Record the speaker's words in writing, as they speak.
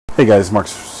Hey guys,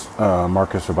 Marcus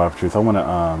for Bible Truth. I want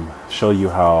to show you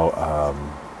how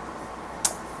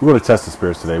we're going to test the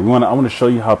spirits today. I want to show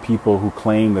you how people who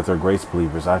claim that they're grace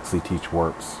believers actually teach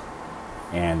works.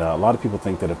 And a lot of people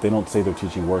think that if they don't say they're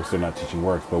teaching works, they're not teaching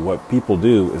works. But what people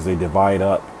do is they divide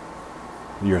up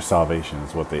your salvation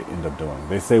is what they end up doing.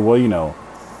 They say, well,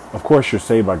 of course you're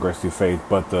saved by grace through faith,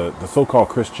 but the so-called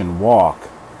Christian walk,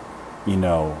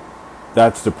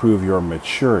 that's to prove your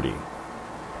maturity.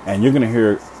 And you're going to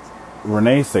hear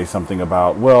Renee say something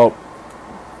about, well,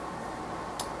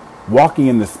 walking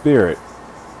in the Spirit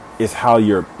is how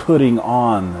you're putting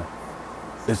off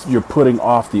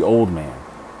the old man,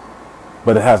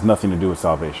 but it has nothing to do with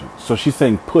salvation. So she's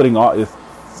saying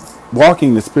walking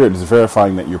in the Spirit is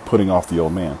verifying that you're putting off the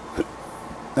old man.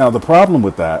 Now, the problem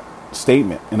with that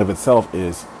statement in of itself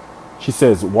is she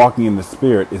says walking in the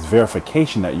Spirit is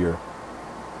verification that you're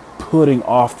putting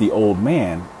off the old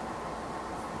man.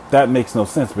 That makes no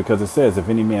sense, because it says, if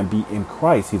any man be in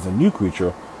Christ, he's a new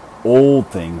creature. Old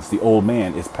things, the old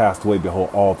man is passed away. Behold,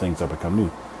 all things are become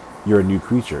new. You're a new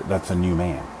creature. That's a new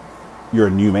man. You're a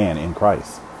new man in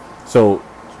Christ. So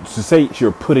to say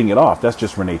you're putting it off, that's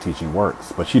just Renee teaching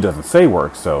works. But she doesn't say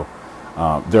works, so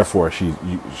therefore she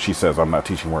says I'm not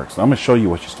teaching works. So I'm going to show you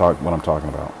what I'm talking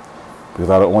about, because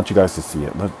I don't want you guys to see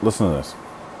it. Listen to this.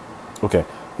 Okay,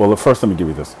 well, first let me give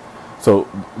you this. So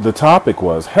the topic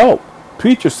was help.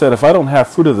 Preacher said, if I don't have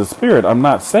fruit of the Spirit, I'm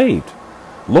not saved.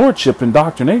 Lordship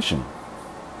indoctrination.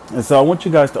 And so I want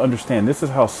you guys to understand, this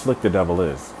is how slick the devil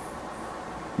is.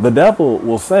 The devil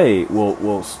will say,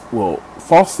 will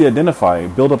falsely identify,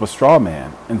 build up a straw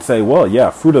man and say, well,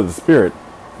 yeah, fruit of the Spirit.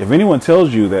 If anyone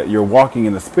tells you that you're walking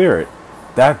in the Spirit,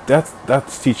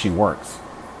 that's teaching works.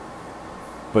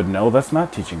 But no, that's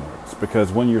not teaching works,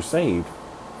 because when you're saved,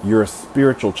 you're a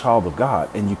spiritual child of God,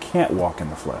 and you can't walk in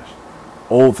the flesh.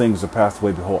 Old things are passed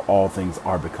away. Behold, all things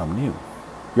are become new.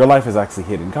 Your life is actually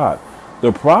hid in God.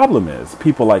 The problem is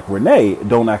people like Renee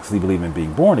don't actually believe in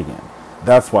being born again.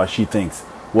 That's why she thinks,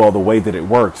 well, the way that it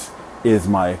works is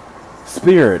my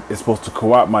spirit is supposed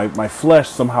to my flesh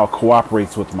somehow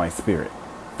cooperates with my spirit.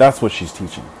 That's what she's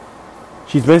teaching.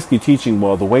 She's basically teaching,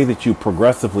 well, the way that you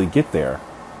progressively get there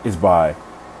is by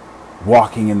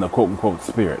walking in the quote-unquote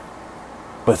Spirit.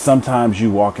 But sometimes you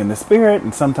walk in the Spirit,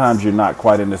 and sometimes you're not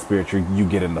quite in the Spirit. You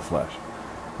get in the flesh.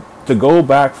 To go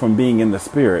back from being in the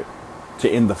Spirit to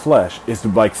in the flesh is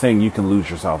like saying you can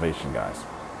lose your salvation, guys.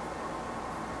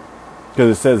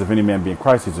 Because it says, if any man be in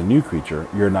Christ, he's a new creature.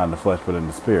 You're not in the flesh, but in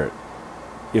the Spirit.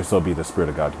 If so be the Spirit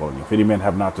of God dwelling in you. If any man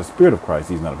have not the Spirit of Christ,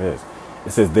 he's none of his.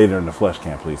 It says they that are in the flesh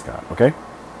can't please God. Okay?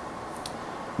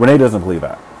 Renee doesn't believe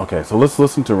that. Okay, so let's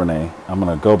listen to Renee. I'm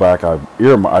going to go back.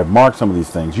 I've marked some of these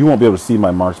things. You won't be able to see my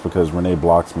marks because Renee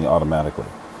blocks me automatically.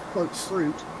 Quote,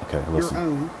 fruit, okay, listen. Your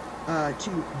own, to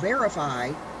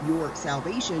verify your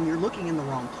salvation, you're looking in the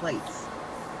wrong place.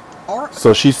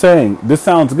 So she's saying, this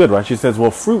sounds good, right? She says, well,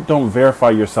 fruit don't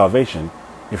verify your salvation.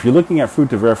 If you're looking at fruit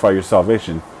to verify your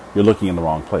salvation, you're looking in the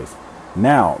wrong place.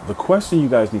 Now, the question you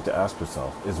guys need to ask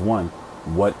yourself is, one,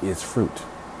 what is fruit?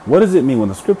 What does it mean when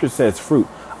the scripture says fruit?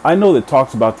 I know that it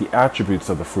talks about the attributes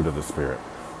of the fruit of the Spirit,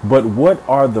 but what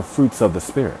are the fruits of the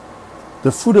Spirit?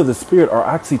 The fruit of the Spirit are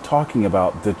actually talking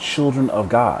about the children of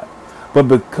God. But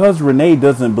because Renee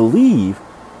doesn't believe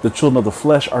the children of the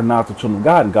flesh are not the children of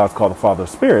God, and God's called the Father of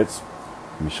spirits,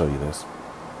 let me show you this.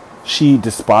 She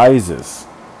despises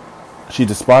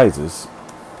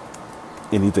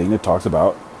anything that talks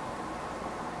about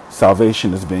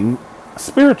salvation as being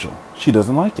spiritual. She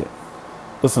doesn't like it.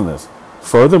 Listen to this.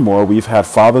 Furthermore, we've had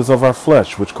fathers of our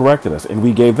flesh which corrected us, and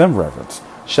we gave them reverence.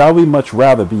 Shall we much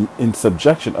rather be in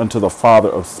subjection unto the Father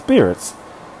of spirits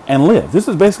and live? This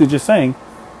is basically just saying,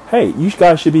 hey, you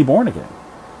guys should be born again.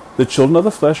 The children of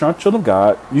the flesh aren't children of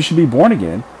God. You should be born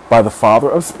again by the Father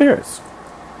of spirits.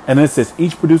 And then it says,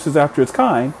 each produces after its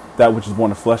kind. That which is born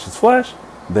of flesh is flesh.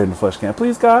 Then the flesh can't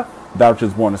please God. That which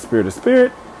is born of spirit is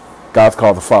spirit. God's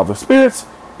called the Father of spirits.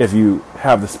 If you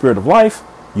have the Spirit of life,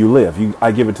 you live.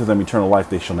 I give it to them eternal life.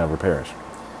 They shall never perish.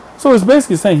 So it's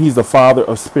basically saying he's the Father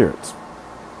of spirits.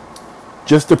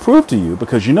 Just to prove to you,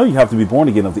 because you have to be born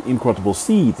again of the incorruptible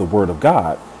seed, the Word of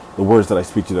God, the words that I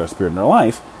speak to their spirit and their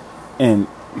life, and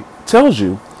tells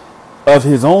you, of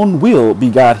his own will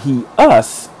begot he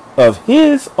us, of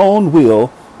his own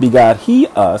will begot he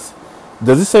us.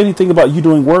 Does it say anything about you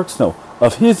doing works? No.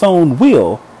 Of his own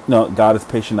will, no, God is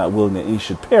patient, not willing that any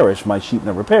should perish, my sheep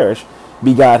never perish,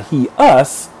 begot he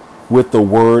us with the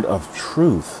word of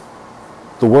truth.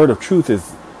 The word of truth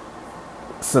is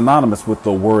synonymous with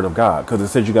the word of God, because it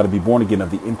says you got to be born again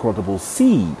of the incorruptible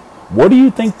seed. What do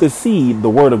you think the seed, the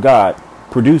word of God,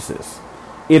 produces?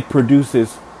 It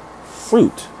produces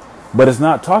fruit. But it's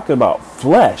not talking about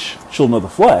flesh, children of the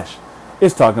flesh.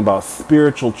 It's talking about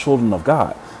spiritual children of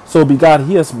God. So begot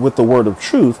he us with the word of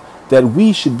truth, that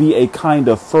we should be a kind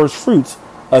of first fruits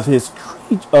of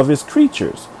his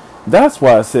creatures. That's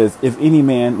why it says, if any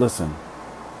man, listen.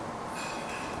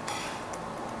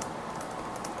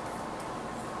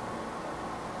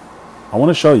 I want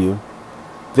to show you.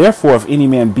 Therefore, if any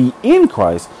man be in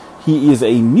Christ, he is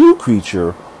a new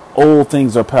creature. Old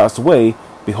things are passed away.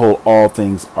 Behold, all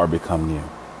things are become new.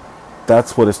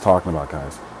 That's what it's talking about,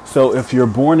 guys. So if you're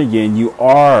born again, you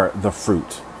are the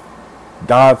fruit.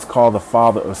 God's called the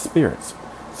Father of spirits.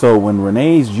 So when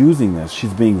Renee's using this,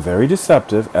 she's being very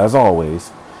deceptive, as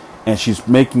always. And she's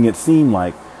making it seem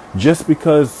like just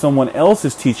because someone else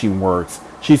is teaching works,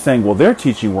 she's saying, well, they're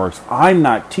teaching works. I'm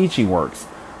not teaching works.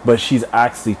 But she's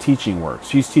actually teaching works.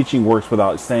 She's teaching works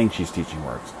without saying she's teaching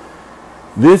works.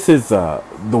 This is the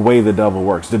way the devil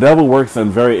works. The devil works in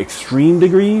very extreme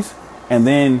degrees, and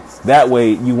then that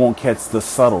way you won't catch the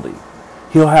subtlety.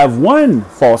 He'll have one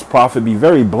false prophet be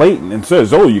very blatant and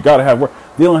says, oh, you got to have work.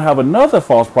 They'll have another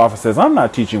false prophet says, I'm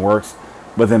not teaching works,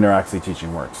 but then they're actually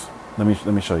teaching works. Let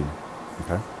me show you.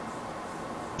 Okay.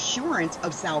 Assurance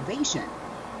of salvation.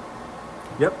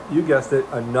 Yep, you guessed it.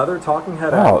 Another talking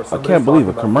head. Wow, I can't believe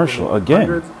a commercial again.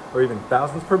 Hundreds or even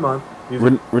thousands per month.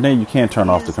 Renee, you can't turn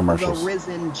off the commercials. The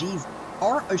risen Jesus.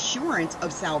 Our assurance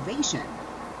of salvation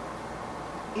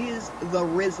is the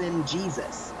risen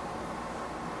Jesus,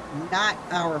 not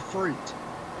our fruit.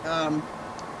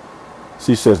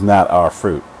 She says, not our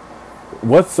fruit.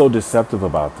 What's so deceptive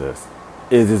about this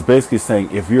is it's basically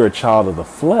saying if you're a child of the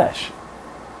flesh,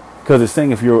 because it's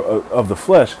saying if you're of the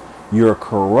flesh, you're a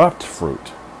corrupt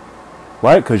fruit,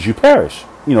 right? Because you perish,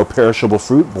 perishable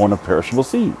fruit born of perishable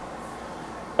seed.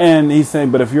 And he's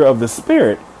saying, but if you're of the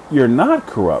spirit, you're not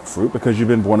corrupt fruit because you've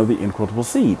been born of the incorruptible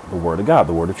seed, the word of God,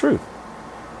 the word of truth.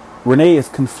 Renee is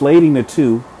conflating the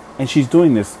two, and she's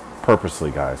doing this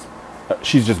purposely, guys.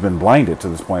 She's just been blinded to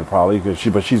this point, probably,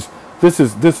 because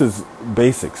this is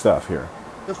basic stuff here.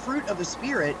 The fruit of the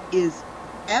Spirit is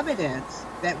evidence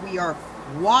that we are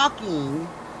walking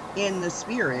in the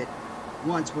Spirit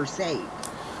once we're saved.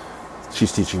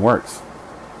 She's teaching works.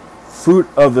 Fruit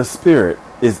of the Spirit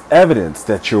is evidence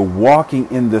that you're walking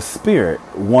in the Spirit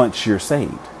once you're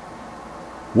saved.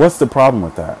 What's the problem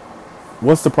with that?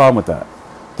 What's the problem with that?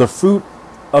 The fruit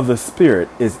of the Spirit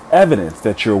is evidence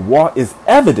that you're is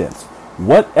evidence.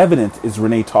 What evidence is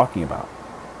Renee talking about?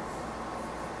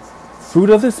 Fruit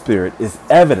of the Spirit is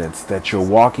evidence that you're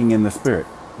walking in the Spirit.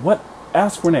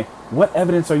 Ask Renee, what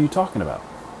evidence are you talking about?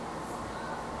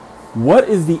 What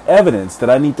is the evidence that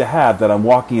I need to have that I'm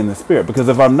walking in the Spirit? Because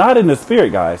if I'm not in the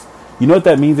Spirit, guys, you know what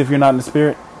that means if you're not in the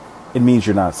Spirit? It means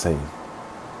you're not saved.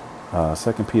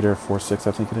 2 Peter 4:6,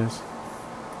 I think it is.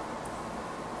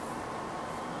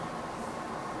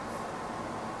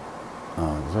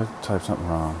 Did I type something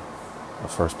wrong?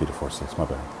 1 Peter 4:6, my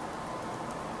bad.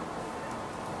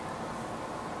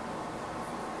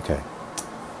 Okay.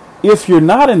 If you're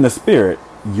not in the Spirit,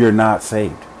 you're not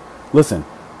saved. Listen,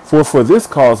 for this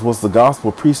cause was the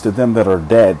gospel preached to them that are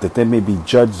dead, that they may be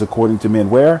judged according to men.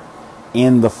 Where?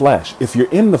 In the flesh. If you're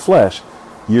in the flesh,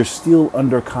 you're still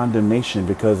under condemnation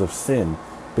because of sin.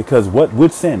 Because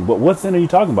which sin? What sin are you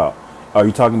talking about? Are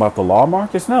you talking about the law,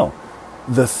 Marcus? No.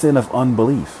 The sin of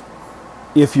unbelief.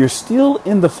 If you're still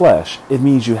in the flesh, it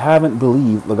means you haven't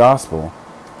believed the gospel,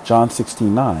 John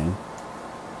 16:9,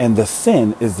 and the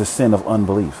sin is the sin of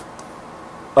unbelief.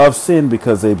 Of sin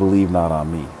because they believe not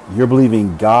on me. You're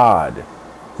believing God,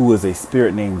 who is a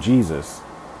spirit named Jesus,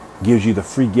 gives you the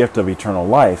free gift of eternal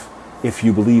life if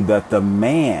you believe that the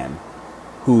man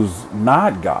who's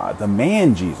not God, the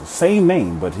man Jesus, same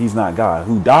name, but he's not God,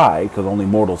 who died, because only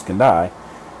mortals can die,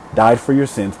 died for your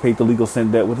sins, paid the legal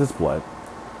sin debt with his blood,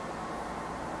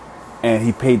 and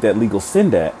he paid that legal sin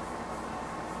debt.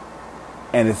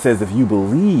 And it says if you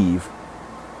believe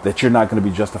that you're not going to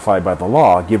be justified by the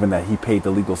law, given that he paid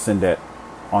the legal sin debt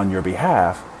on your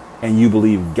behalf, and you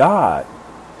believe God,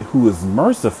 who is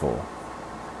merciful,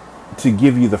 to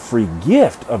give you the free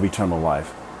gift of eternal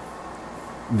life,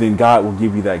 then God will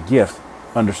give you that gift,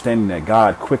 understanding that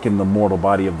God quickened the mortal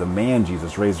body of the man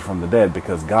Jesus, raised him from the dead,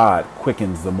 because God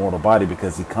quickens the mortal body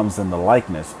because he comes in the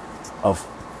likeness of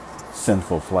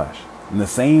sinful flesh. And the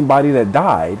same body that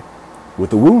died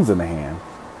with the wounds in the hand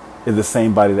is the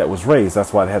same body that was raised.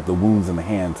 That's why it had the wounds in the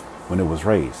hands when it was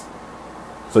raised.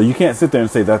 So you can't sit there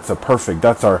and say that's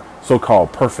our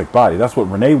so-called perfect body. That's what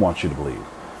Renee wants you to believe.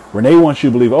 Renee wants you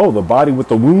to believe, oh, the body with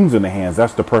the wounds in the hands,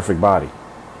 that's the perfect body.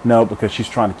 No, because she's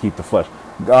trying to keep the flesh.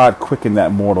 God quickened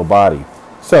that mortal body.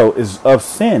 So is of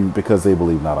sin because they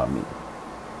believe not on me.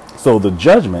 So the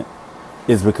judgment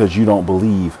is because you don't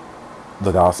believe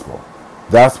the gospel.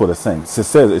 That's what it's saying.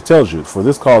 It tells you, for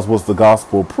this cause was the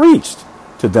gospel preached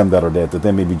to them that are dead, that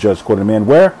they may be judged according to man.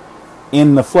 Where?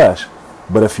 In the flesh.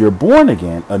 But if you're born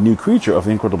again, a new creature of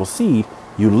incorruptible seed,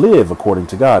 you live according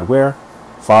to God. Where?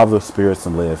 Father of spirits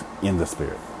and live in the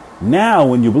spirit. Now,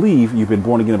 when you believe, you've been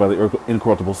born again by the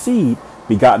incorruptible seed,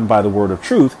 begotten by the word of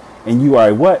truth, and you are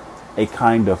a what? A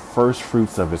kind of first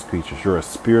fruits of his creatures. You're a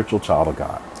spiritual child of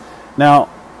God. Now,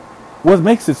 what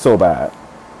makes it so bad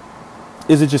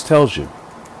is it just tells you.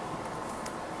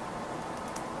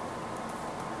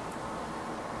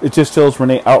 It just tells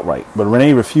Renee outright. But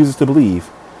Renee refuses to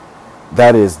believe.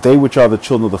 That is, they which are the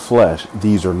children of the flesh,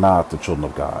 these are not the children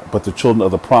of God. But the children of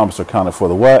the promise are counted for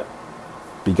the what?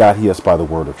 Begot he us by the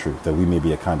word of truth, that we may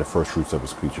be a kind of first fruits of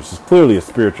his creatures. It's clearly a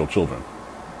spiritual children,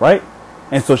 right?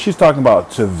 And so she's talking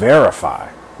about to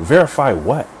verify. Verify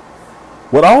what?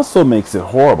 What also makes it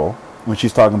horrible when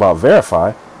she's talking about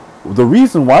verify, the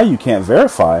reason why you can't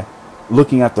verify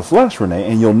looking at the flesh,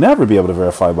 Renee, and you'll never be able to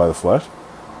verify by the flesh.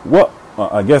 What?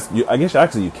 I guess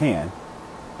actually you can,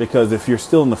 because if you're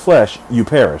still in the flesh, you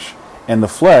perish, and the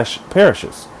flesh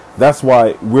perishes. That's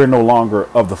why we're no longer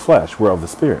of the flesh, we're of the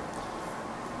spirit.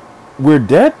 We're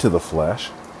dead to the flesh,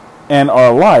 and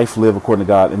our life, live according to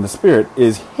God in the spirit,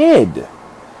 is hid.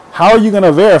 How are you going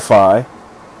to verify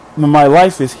when my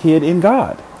life is hid in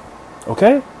God?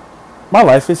 Okay? My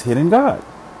life is hid in God.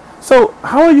 So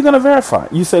how are you going to verify?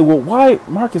 You say, well, why,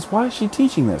 Marcus, why is she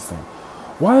teaching this thing?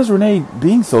 Why is Renee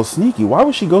being so sneaky? Why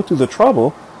would she go through the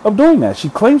trouble of doing that? She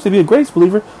claims to be a grace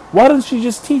believer. Why doesn't she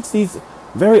just teach these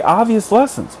very obvious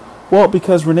lessons? Well,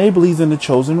 because Renee believes in the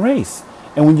chosen race.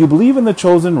 And when you believe in the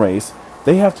chosen race,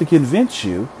 they have to convince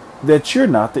you that you're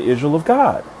not the Israel of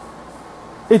God.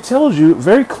 It tells you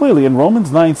very clearly in Romans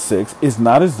 9:6, it's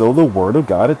not as though the word of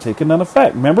God had taken none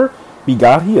effect. Remember,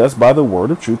 begot he us by the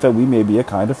word of truth, that we may be a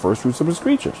kind of first fruits of his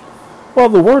creatures. Well,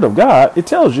 the word of God, it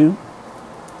tells you,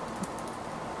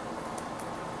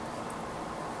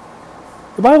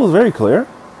 the Bible is very clear.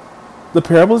 The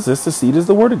parable is this: the seed is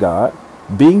the word of God,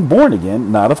 being born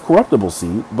again, not of corruptible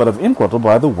seed, but of incorruptible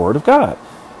by the word of God.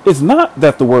 It's not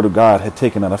that the word of God had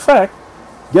taken an effect.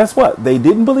 Guess what? They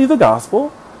didn't believe the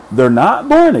gospel. They're not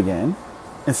born again.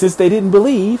 And since they didn't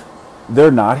believe,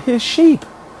 they're not his sheep.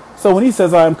 So when he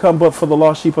says, I am come but for the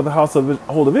lost sheep of the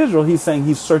household of Israel, he's saying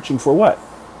he's searching for what?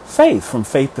 Faith. From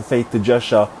faith, the just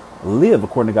shall live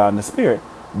according to God in the spirit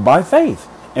by faith.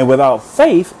 And without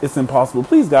faith, it's impossible to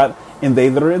please God. And they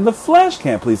that are in the flesh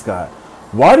can't please God.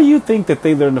 Why do you think that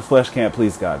they that are in the flesh can't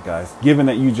please God, guys? Given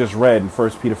that you just read in 1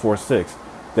 Peter 4:6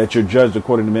 that you're judged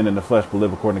according to men in the flesh, but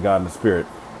live according to God in the spirit.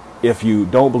 If you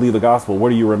don't believe the gospel,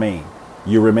 where do you remain?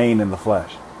 You remain in the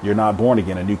flesh. You're not born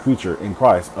again, a new creature in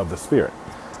Christ of the spirit.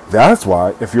 That's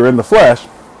why if you're in the flesh,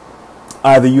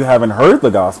 either you haven't heard the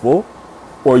gospel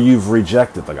or you've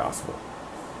rejected the gospel.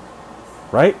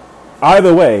 Right?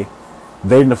 Either way,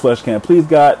 they in the flesh can't please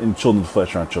God, and children of the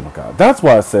flesh aren't children of God. That's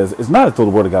why it says it's not until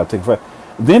the word of God takes effect.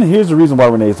 Then here's the reason why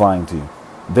Renee's lying to you.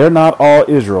 They're not all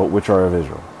Israel which are of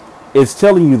Israel. It's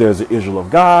telling you there's an Israel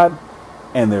of God,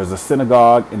 and there's a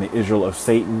synagogue in the Israel of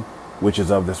Satan, which is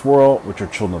of this world, which are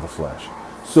children of the flesh.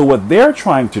 So what they're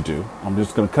trying to do, I'm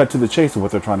just going to cut to the chase of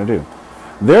what they're trying to do.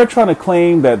 They're trying to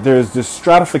claim that there's this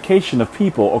stratification of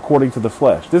people according to the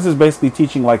flesh. This is basically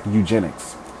teaching like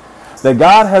eugenics. That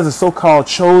God has a so-called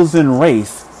chosen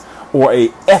race or a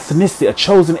ethnicity, a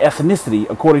chosen ethnicity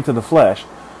according to the flesh,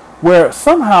 where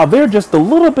somehow they're just a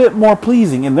little bit more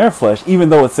pleasing in their flesh, even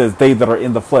though it says they that are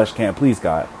in the flesh can't please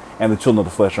God, and the children of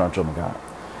the flesh aren't children of God.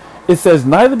 It says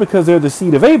neither because they're the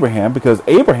seed of Abraham, because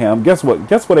Abraham, guess what?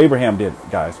 Guess what Abraham did,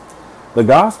 guys? The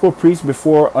gospel preached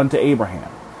before unto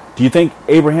Abraham. Do you think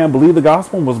Abraham believed the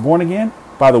gospel and was born again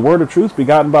by the word of truth,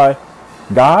 begotten by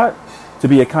God, to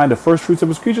be a kind of first fruits of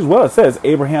his creatures? Well, it says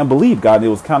Abraham believed God, and it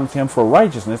was counted to him for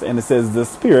righteousness, and it says the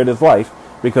spirit is life.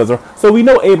 So we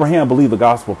know Abraham believed the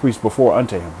gospel preached before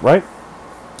unto him, right?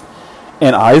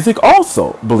 And Isaac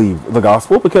also believed the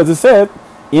gospel, because it said,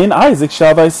 in Isaac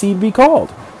shall thy seed be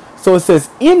called. So it says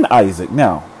in Isaac.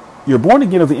 Now, you're born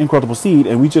again of the incorruptible seed,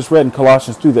 and we just read in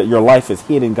Colossians 2 that your life is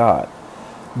hid in God.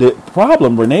 The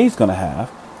problem Renee's going to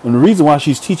have, and the reason why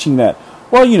she's teaching that,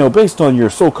 well, you know, based on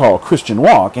your so-called Christian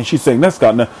walk, and she's saying this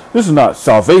is not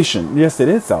salvation. Yes, it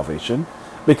is salvation,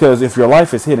 because if your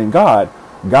life is hid in God,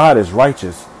 God is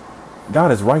righteous.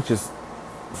 God is righteous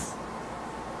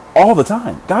all the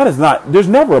time. There's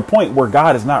never a point where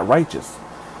God is not righteous.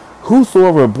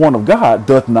 Whosoever is born of God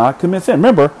doth not commit sin.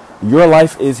 Remember, your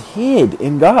life is hid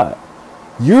in God.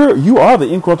 You are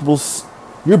the incorruptible.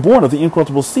 You're born of the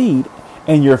incorruptible seed,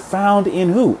 and you're found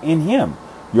in who? In him.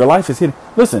 Your life is hidden.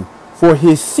 Listen, For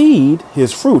his seed,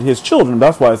 his fruit, his children,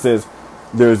 that's why it says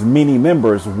there's many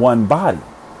members, one body.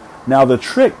 Now, the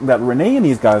trick that Renee and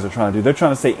these guys are trying to do, they're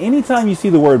trying to say anytime you see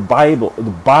the word Bible, the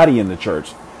body in the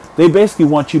church, they basically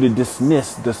want you to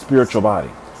dismiss the spiritual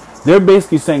body. They're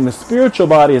basically saying the spiritual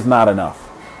body is not enough.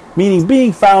 Meaning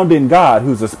being found in God,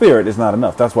 who's a spirit, is not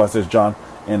enough. That's why it says John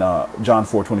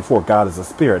 4:24, God is a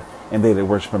spirit, and they that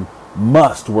worship him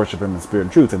must worship him in spirit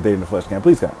and truth, and they in the flesh can't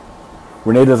please God.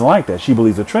 Renee doesn't like that. She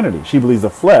believes the Trinity. She believes the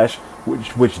flesh,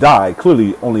 which died.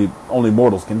 Clearly, only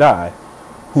mortals can die,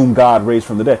 whom God raised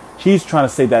from the dead. She's trying to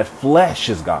say that flesh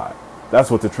is God. That's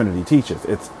what the Trinity teaches.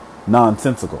 It's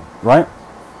nonsensical, right?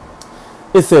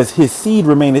 It says, his seed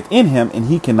remaineth in him, and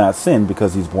he cannot sin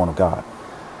because he's born of God.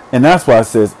 And that's why it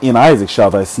says, in Isaac shall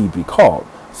thy seed be called.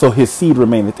 So his seed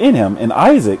remaineth in him, and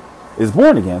Isaac is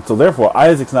born again. So therefore,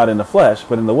 Isaac's not in the flesh,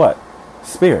 but in the what?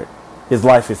 Spirit. His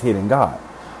life is hid in God.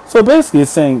 So basically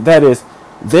it's saying that is,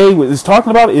 it's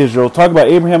talking about Israel, talking about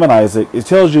Abraham and Isaac. It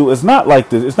tells you it's not like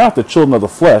this, it's not the children of the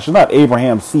flesh. It's not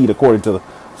Abraham's seed according to the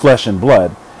flesh and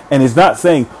blood. And it's not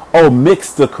saying, oh,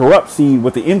 mix the corrupt seed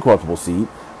with the incorruptible seed.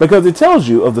 Because it tells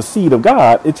you of the seed of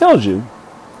God, it tells you.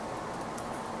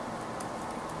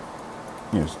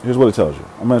 Here's what it tells you.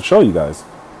 I'm going to show you guys.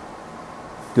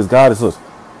 Because God is, listen,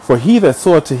 for he that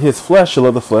soweth to his flesh shall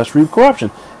of the flesh reap corruption.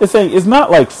 It's saying it's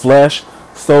not like flesh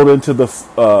sold into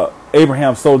the,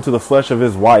 Abraham sold into the flesh of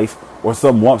his wife or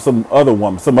some other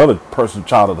woman, some other person,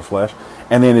 child of the flesh,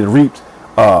 and then it reaped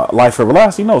life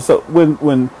everlasting. No, so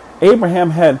when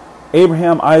Abraham had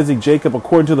Abraham, Isaac, Jacob,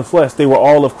 according to the flesh, they were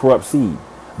all of corrupt seed.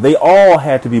 They all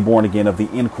had to be born again of the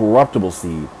incorruptible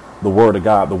seed, the word of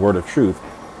God, the word of truth,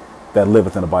 that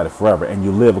liveth and abideth forever. And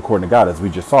you live according to God, as we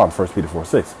just saw in 1 Peter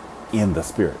 4:6, in the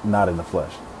spirit, not in the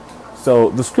flesh. So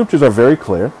the scriptures are very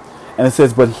clear. And it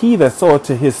says, but he that soweth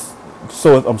to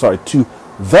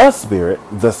the spirit,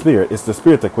 it's the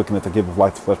spirit that quickeneth, that giveth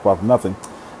life to flesh, profit nothing,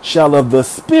 shall of the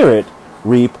spirit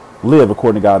live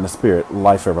according to God in the spirit,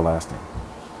 life everlasting.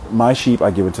 My sheep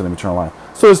I give it to them eternal life.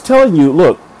 So it's telling you,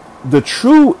 look, the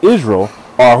true Israel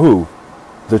are who?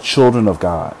 The children of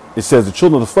God. It says the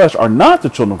children of the flesh are not the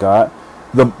children of God.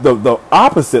 The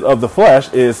opposite of the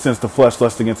flesh is, since the flesh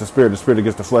lusts against the spirit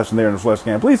against the flesh, and there in the flesh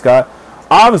can't please God.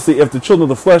 Obviously, if the children of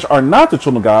the flesh are not the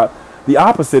children of God, the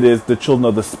opposite is the children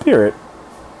of the spirit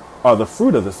are the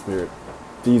fruit of the spirit.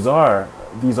 These are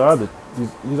the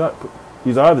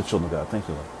children of God. Thank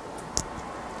you, Lord.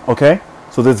 Okay,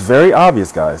 so that's very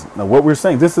obvious, guys. Now, what we're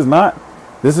saying, this is not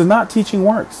teaching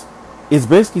works. It's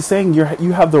basically saying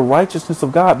you have the righteousness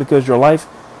of God because your life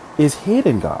is hid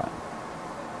in God.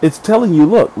 It's telling you,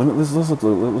 look, let's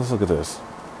look at this.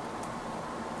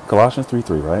 Colossians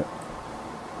 3:3, right?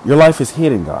 Your life is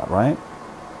hid in God, right?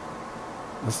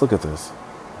 Let's look at this.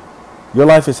 Your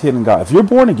life is hid in God. If you're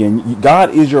born again,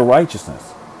 God is your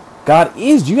righteousness. God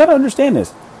is. You got to understand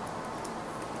this.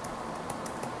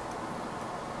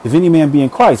 If any man be in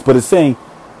Christ, but it's saying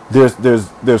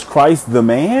there's Christ the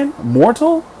man,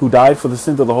 mortal, who died for the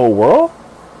sins of the whole world.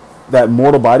 That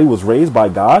mortal body was raised by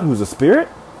God, who's a spirit,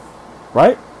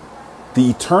 right? The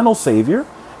eternal Savior.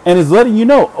 And is letting you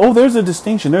know, oh, there's a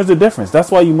distinction, there's a difference.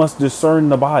 That's why you must discern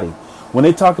the body. When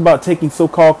they talk about taking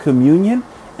so-called communion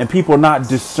and people not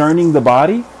discerning the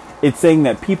body, it's saying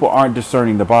that people aren't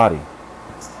discerning the body.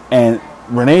 And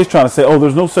Renee's trying to say, oh,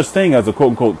 there's no such thing as a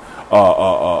quote-unquote, I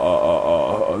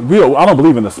don't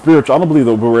believe in the spiritual. I don't believe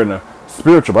that we're in a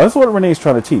spiritual body. That's what Renee's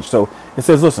trying to teach. So it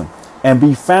says, listen, and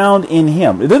be found in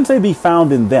him. It doesn't say be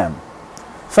found in them.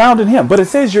 Found in him. But it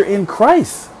says you're in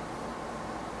Christ.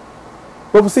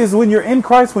 But it says when you're in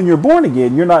Christ, when you're born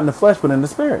again, you're not in the flesh, but in the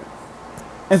spirit.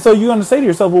 And so you're going to say to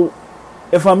yourself, well,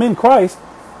 if I'm in Christ,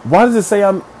 why does it say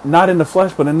I'm not in the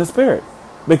flesh, but in the spirit?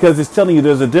 Because it's telling you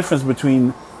there's a difference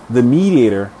between the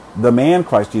mediator, the man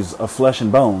Christ Jesus, of flesh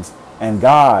and bones, and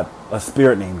God, a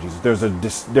spirit named Jesus.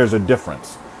 There's a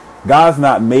difference. God's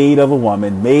not made of a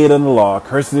woman, made under the law,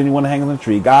 curses anyone hanging on the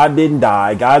tree. God didn't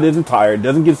die. God isn't tired,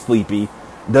 doesn't get sleepy,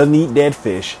 doesn't eat dead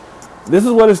fish. This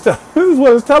is what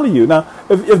it's telling you. Now,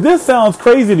 if this sounds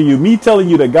crazy to you, me telling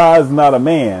you that God's not a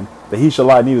man, that he shall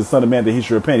lie, neither the son of man, that he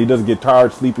should repent. He doesn't get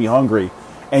tired, sleepy, hungry.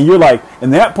 And you're like,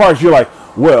 in that part, you're like,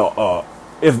 well,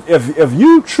 if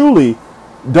you truly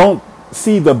don't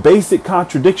see the basic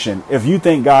contradiction, if you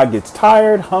think God gets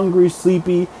tired, hungry,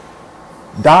 sleepy,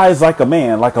 dies like a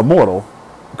man, like a mortal,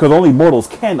 because only mortals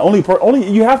can,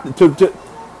 you have to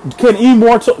can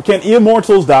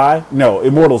immortals die? No,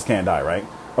 immortals can't die, right?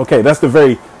 Okay, that's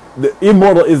the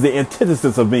immortal is the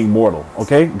antithesis of being mortal.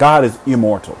 Okay, God is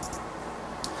immortal.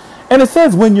 And it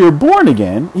says when you're born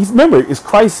again, remember, it's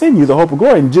Christ in you, the hope of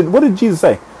glory. And what did Jesus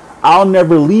say? I'll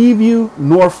never leave you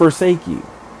nor forsake you.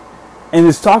 And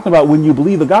it's talking about when you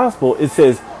believe the gospel, it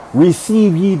says,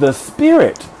 receive ye the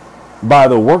Spirit by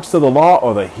the works of the law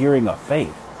or the hearing of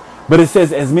faith. But it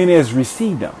says, as many as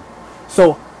received him.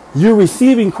 So you're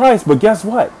receiving Christ, but guess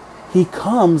what? He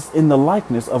comes in the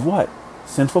likeness of what?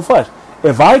 Sinful flesh.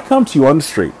 If I come to you on the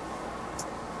street,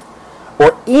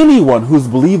 or anyone who's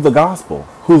believed the gospel,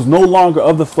 who's no longer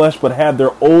of the flesh, but had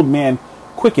their old man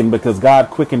quickened, because God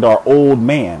quickened our old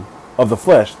man of the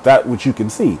flesh, that which you can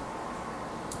see.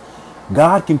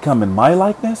 God can come in my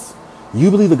likeness. You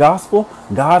believe the gospel,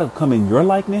 God will come in your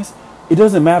likeness. It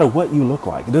doesn't matter what you look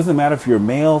like. It doesn't matter if you're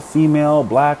male, female,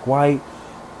 black, white,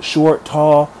 short,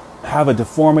 tall, have a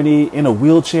deformity, in a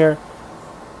wheelchair.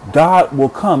 God will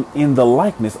come in the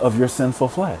likeness of your sinful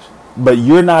flesh. But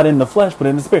you're not in the flesh, but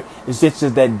in the spirit. It's just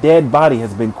that dead body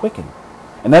has been quickened.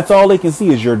 And that's all they can see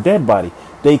is your dead body.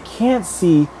 They can't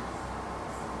see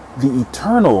the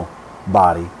eternal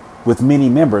body with many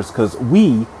members, because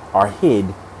we are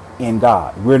hid in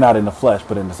God. We're not in the flesh,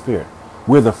 but in the spirit.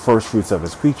 We're the first fruits of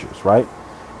his creatures, right?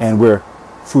 And we're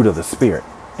fruit of the spirit.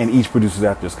 And each produces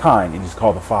after his kind, and he's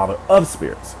called the Father of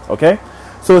spirits. Okay?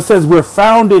 So it says we're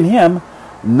found in him,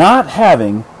 not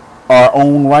having our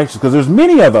own righteousness, because there's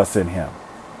many of us in him.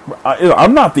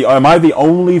 Am I the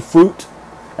only fruit?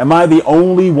 Am I the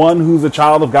only one who's a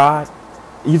child of God?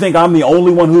 You think I'm the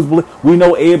only one who's we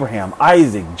know Abraham,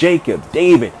 Isaac, Jacob,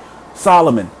 David,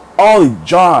 Solomon,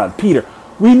 John, Peter.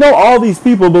 We know all these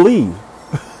people believe.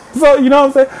 So, you know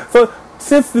what I'm saying? So,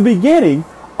 since the beginning,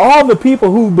 all the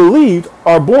people who believed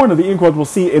are born of the incorruptible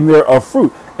seed, and they're of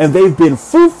fruit. And they've been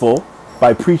fruitful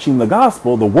by preaching the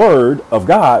gospel, the word of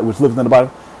God, which lives in the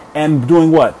Bible, and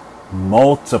doing what?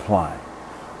 Multiplying.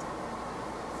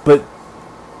 But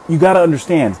you got to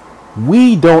understand,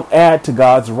 we don't add to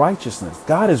God's righteousness.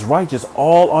 God is righteous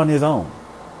all on his own.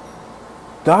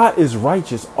 God is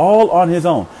righteous all on his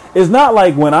own. It's not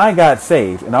like when I got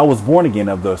saved and I was born again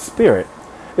of the Spirit.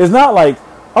 It's not like,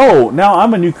 oh, now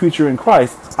I'm a new creature in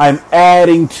Christ, I'm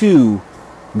adding to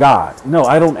God. No,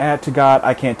 I don't add to God.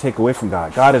 I can't take away from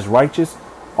God. God is righteous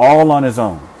all on his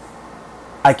own.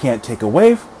 I can't take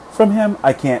away from him.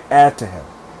 I can't add to him.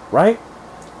 Right?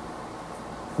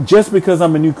 Just because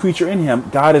I'm a new creature in him,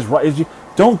 God is right.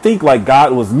 Don't think like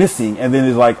God was missing and then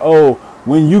it's like, oh,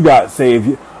 when you got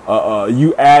saved,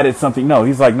 you added something. No,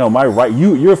 he's like, no,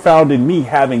 you're found in me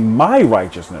having my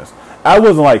righteousness. It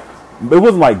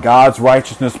wasn't like God's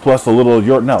righteousness plus a little of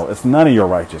your, no, it's none of your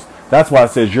righteous. That's why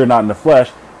it says you're not in the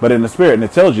flesh, but in the spirit. And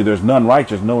it tells you there's none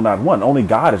righteous, no, not one. Only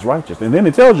God is righteous. And then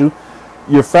it tells you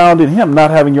you're found in him,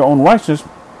 not having your own righteousness,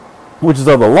 which is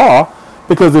of the law.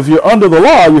 Because if you're under the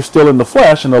law, you're still in the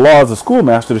flesh, and the law is a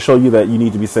schoolmaster to show you that you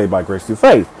need to be saved by grace through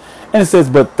faith. And it says,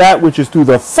 but that which is through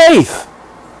the faith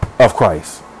of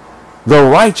Christ, the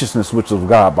righteousness which is of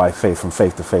God by faith, from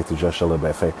faith to faith, the just shall live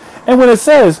by faith. And when it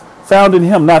says, found in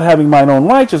him, not having mine own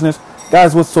righteousness,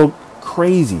 guys, what's so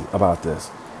crazy about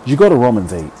this? You go to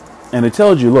Romans 8, and it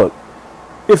tells you, look,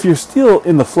 if you're still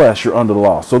in the flesh, you're under the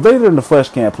law. So they that are in the flesh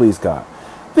can't please God.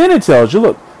 Then it tells you,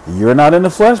 look, you're not in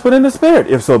the flesh, but in the spirit,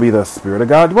 if so be the Spirit of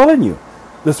God dwell in you.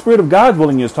 The Spirit of God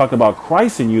dwelling in you is talking about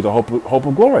Christ in you, the hope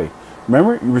of glory.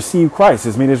 Remember, you receive Christ,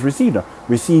 as many as received him.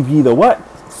 Receive ye the what?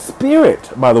 Spirit,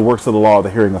 by the works of the law,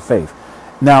 the hearing of faith.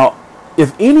 Now,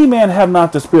 if any man have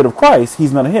not the Spirit of Christ,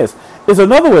 he's none of his. There's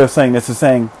another way of saying this, is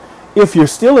saying, if you're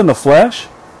still in the flesh,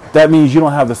 that means you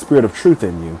don't have the Spirit of truth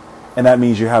in you, and that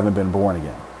means you haven't been born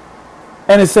again.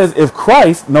 And it says, if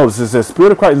Christ, notice it says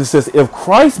Spirit of Christ, and it says, if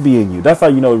Christ be in you, that's how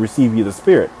you know receive you the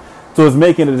Spirit. So it's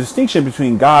making a distinction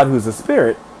between God, who's the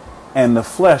Spirit, and the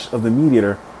flesh of the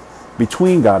mediator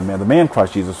between God and man, the man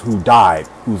Christ Jesus, who died,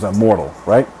 who's immortal,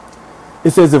 right?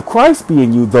 It says, if Christ be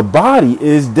in you, the body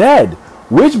is dead.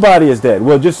 Which body is dead?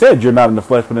 Well, it just said you're not in the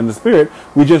flesh, but in the Spirit.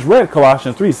 We just read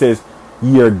Colossians 3 says,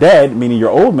 you're dead, meaning your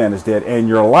old man is dead, and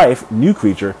your life, new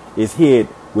creature, is hid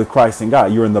with Christ in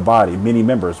God. You're in the body, many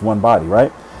members, one body,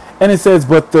 right? And it says,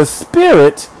 but the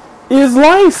Spirit is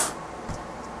life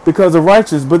because of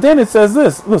righteousness. But then it says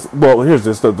this. Listen, well, here's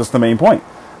this. That's the main point.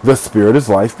 The Spirit is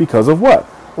life because of what?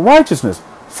 Righteousness.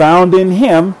 Found in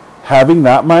him, having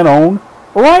not mine own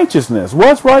righteousness.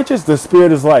 What's righteous? The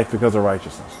Spirit is life because of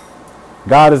righteousness.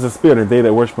 God is a spirit, and they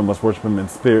that worship him must worship him in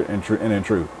spirit and in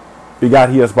truth. Begot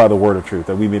he us by the word of truth,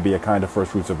 that we may be a kind of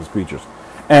first fruits of his creatures.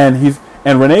 And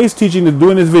Renee's teaching to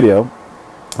doing this video,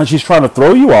 and she's trying to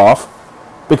throw you off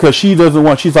because she doesn't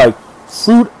want, she's like,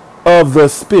 fruit of the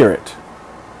Spirit.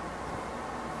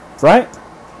 Right?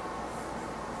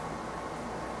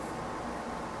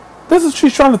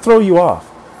 She's trying to throw you off.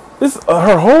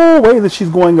 Her whole way that she's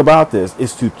going about this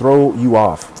is to throw you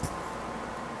off.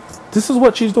 This is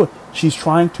what she's doing. She's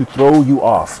trying to throw you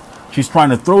off. She's trying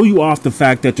to throw you off the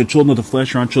fact that the children of the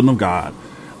flesh aren't children of God,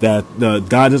 that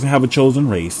God doesn't have a chosen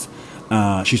race.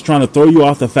 She's trying to throw you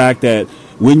off the fact that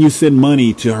when you send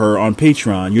money to her on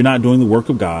Patreon, you're not doing the work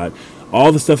of God.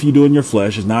 All the stuff you do in your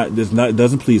flesh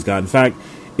doesn't please God. In fact,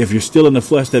 if you're still in the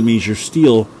flesh, that means you're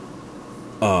still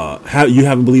you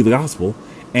haven't believed the gospel,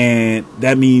 and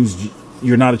that means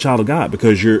you're not a child of God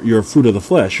because you're a fruit of the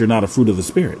flesh. You're not a fruit of the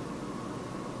spirit.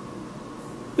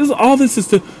 All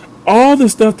the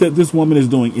stuff that this woman is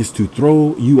doing is to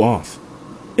throw you off.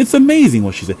 It's amazing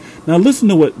what she said. Now listen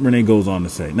to what Renee goes on to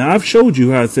say. Now I've showed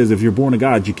you how it says if you're born of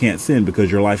God, you can't sin because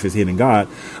your life is hid in God.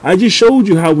 I just showed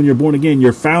you how when you're born again,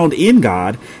 you're found in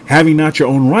God, having not your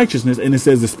own righteousness. And it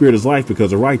says the spirit is life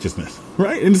because of righteousness,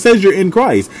 right? And it says you're in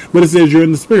Christ, but it says you're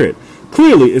in the spirit.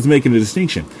 Clearly it's making a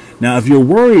distinction. Now, if you're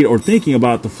worried or thinking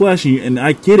about the flesh, and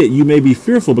I get it, you may be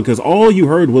fearful because all you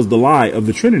heard was the lie of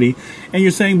the Trinity. And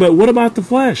you're saying, but what about the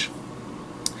flesh?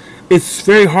 It's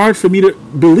very hard for me to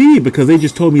believe because they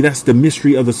just told me that's the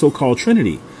mystery of the so-called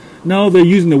Trinity. No, they're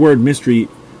using the word mystery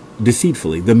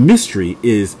deceitfully. The mystery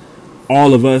is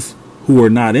all of us who are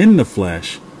not in the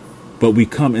flesh, but we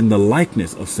come in the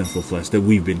likeness of sinful flesh, that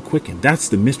we've been quickened. That's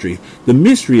the mystery. The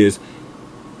mystery is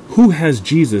who has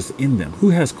Jesus in them?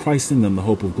 Who has Christ in them, the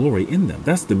hope of glory in them?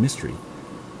 That's the mystery.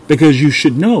 Because you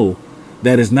should know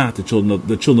that is not the children of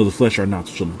the flesh are not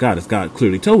the children of God, as God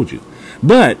clearly told you.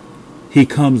 But he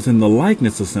comes in the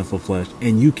likeness of sinful flesh,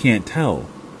 and you can't tell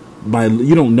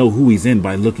you don't know who he's in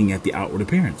by looking at the outward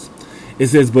appearance. It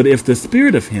says, but if the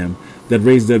spirit of him that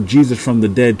raised up Jesus from the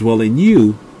dead dwell in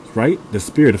you, right? The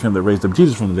spirit of him that raised up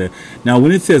Jesus from the dead. Now,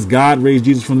 when it says God raised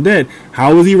Jesus from the dead,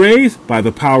 how was he raised? By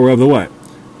the power of the what?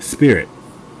 Spirit.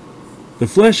 The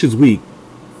flesh is weak.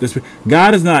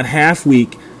 God is not half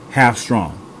weak, half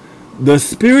strong. The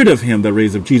spirit of him that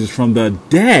raised up Jesus from the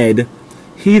dead,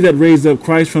 he that raised up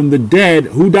Christ from the dead,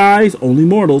 who dies? Only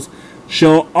mortals,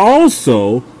 shall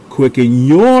also quicken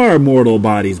your mortal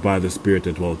bodies by the spirit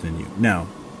that dwelleth in you. Now,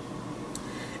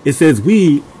 it says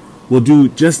we will do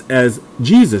just as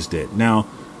Jesus did. Now,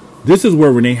 this is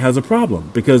where Renee has a problem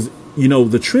because,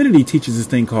 the Trinity teaches this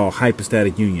thing called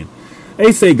hypostatic union.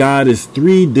 They say God is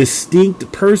three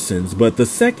distinct persons, but the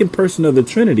second person of the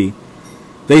Trinity,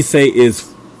 they say,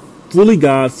 is fully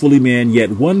God, fully man,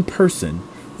 yet one person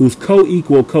who's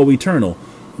co-equal, co-eternal.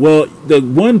 Well, the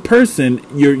one person,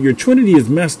 your Trinity is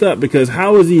messed up because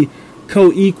how is he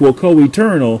co-equal,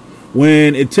 co-eternal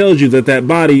when it tells you that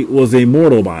body was a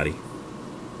mortal body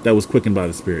that was quickened by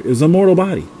the Spirit? It was a mortal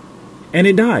body and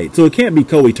it died. So it can't be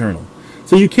co-eternal.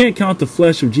 So you can't count the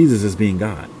flesh of Jesus as being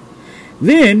God.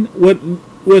 Then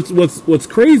what's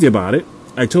crazy about it,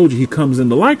 I told you he comes in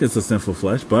the likeness of sinful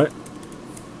flesh, but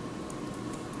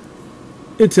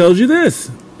it tells you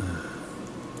this.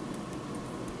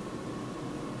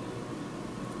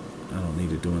 I don't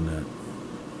need it doing that.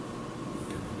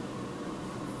 Okay.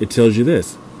 It tells you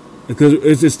this. Because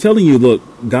it's telling you, look,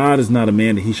 God is not a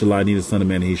man that he should lie, neither a son of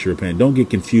man that he should repent. Don't get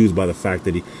confused by the fact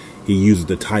that he uses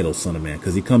the title Son of Man,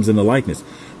 because he comes in the likeness.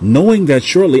 Knowing that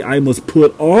shortly I must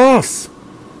put off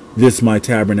this my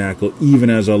tabernacle, even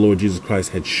as our Lord Jesus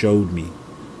Christ had showed me.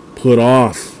 Put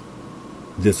off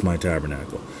this my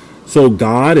tabernacle. So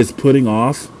God is putting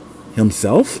off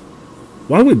himself?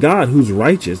 Why would God, who's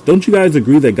righteous, don't you guys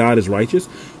agree that God is righteous?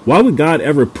 Why would God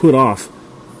ever put off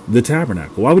the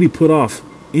tabernacle? Why would he put off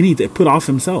anything, put off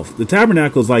himself? The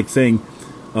tabernacle is like saying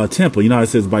temple. You know how it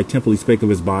says by temple he spake of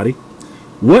his body?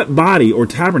 What body or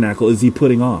tabernacle is he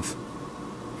putting off?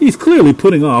 He's clearly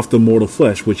putting off the mortal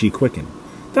flesh which he quickened.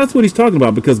 That's what he's talking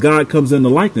about, because God comes in the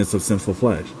likeness of sinful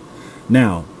flesh.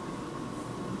 Now,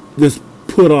 this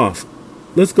put off.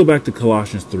 Let's go back to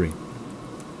Colossians 3.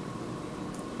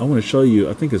 I want to show you,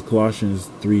 I think it's Colossians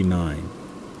 3:9.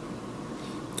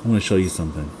 I want to show you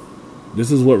something.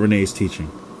 This is what Renee is teaching.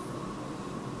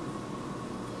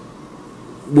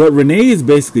 What Renee is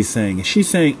basically saying is she's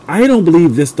saying, I don't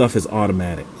believe this stuff is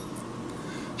automatic.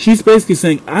 She's basically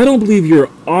saying, I don't believe you're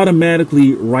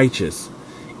automatically righteous.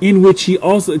 In which he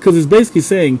also, because it's basically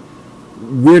saying,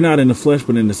 we're not in the flesh,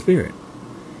 but in the spirit.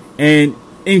 And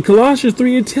in Colossians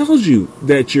 3, it tells you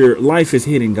that your life is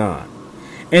hid in God.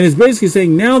 And it's basically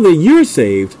saying, now that you're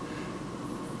saved,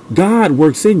 God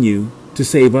works in you to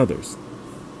save others.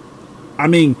 I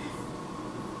mean,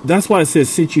 that's why it says,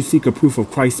 since you seek a proof of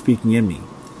Christ speaking in me.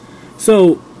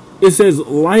 So it says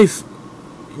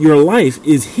your life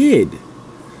is hid.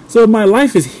 So if my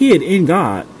life is hid in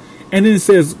God, and then it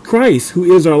says, Christ,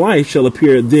 who is our life, shall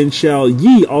appear, then shall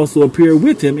ye also appear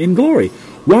with him in glory.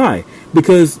 Why?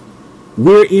 Because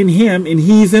we're in him and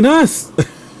he's in us.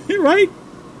 Right?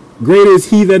 Greater is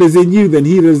he that is in you than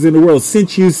he that is in the world.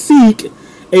 Since you seek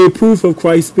a proof of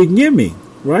Christ speaking in me,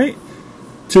 right?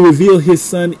 To reveal his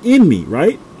son in me,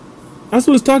 right? That's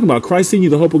what it's talking about. Christ in you,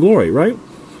 the hope of glory, right?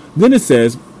 Then it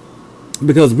says,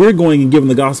 because we're going and giving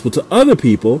the gospel to other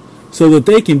people so that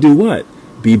they can do what?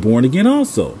 Be born again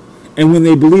also. And when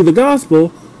they believe the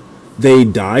gospel, they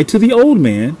die to the old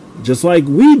man, just like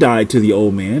we died to the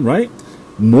old man, right?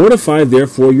 Mortify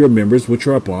therefore your members which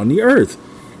are upon the earth.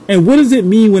 And what does it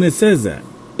mean when it says that?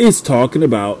 It's talking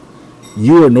about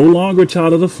you are no longer a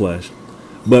child of the flesh,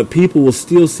 but people will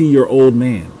still see your old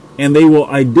man, and they will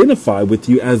identify with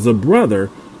you as a brother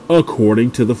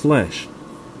according to the flesh,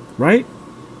 right?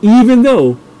 Even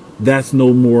though that's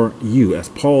no more you. As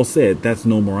Paul said, that's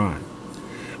no more I.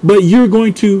 But you're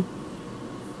going to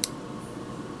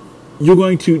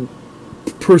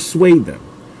persuade them.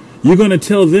 You're going to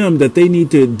tell them that they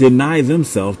need to deny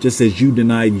themselves just as you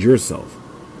denied yourself,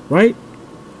 right?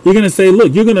 You're going to say,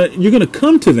 look, you're going to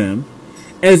come to them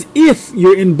as if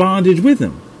you're in bondage with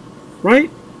them, right?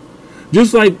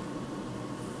 Just like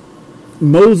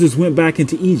Moses went back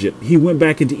into Egypt. He went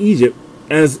back into Egypt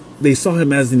as they saw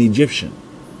him as an Egyptian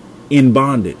in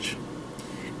bondage.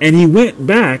 And he went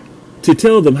back to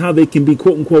tell them how they can be,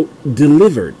 quote unquote,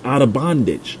 delivered out of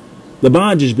bondage. The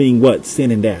bondage being what?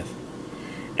 Sin and death.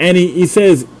 And he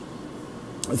says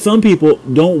some people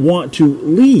don't want to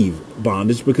leave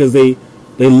bondage because they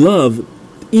love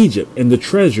Egypt and the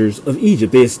treasures of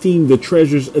Egypt. They esteem the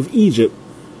treasures of Egypt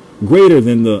greater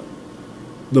than the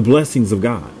blessings of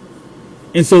God.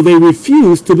 And so they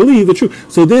refuse to believe the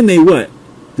truth. So then they what?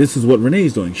 This is what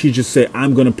Renee's doing. She just said,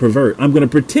 I'm going to pervert. I'm going to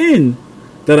pretend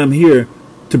that I'm here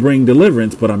to bring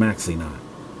deliverance, but I'm actually not.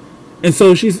 And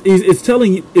so it's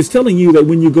telling you that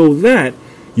when you go that,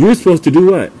 you're supposed to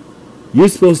do what? You're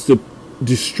supposed to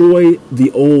destroy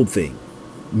the old thing.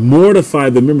 Mortify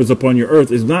the members upon your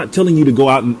earth. Is not telling you to go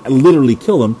out and literally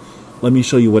kill them. Let me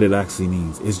show you what it actually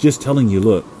means. It's just telling you,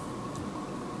 look.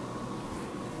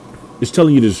 It's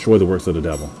telling you to destroy the works of the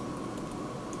devil.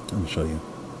 Let me show you.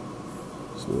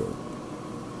 So,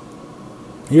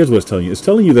 here's what it's telling you. It's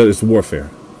telling you that it's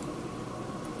warfare.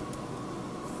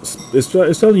 It's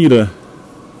telling you to...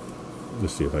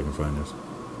 Let's see if I can find this.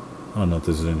 I don't know if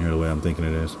this is in here the way I'm thinking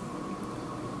it is.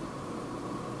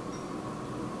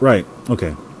 Right.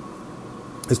 Okay.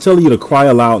 It's telling you to cry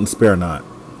aloud and spare not.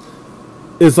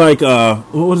 It's like,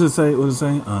 what does it say? What does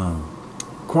it say?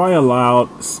 Cry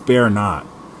aloud, spare not.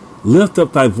 Lift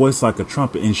up thy voice like a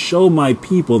trumpet and show my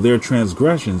people their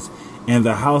transgressions and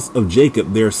the house of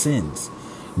Jacob their sins.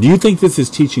 Do you think this is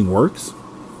teaching works?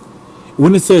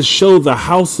 When it says show the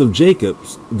house of Jacob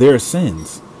their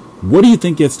sins, what do you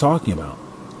think it's talking about?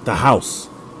 The house.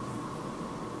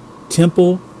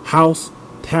 Temple, house,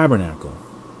 tabernacle.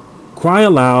 Cry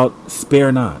aloud,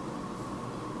 spare not.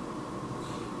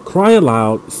 Cry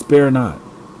aloud, spare not.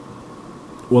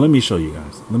 Well, let me show you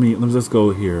guys. Let me just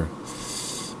go here.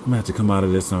 I'm going to have to come out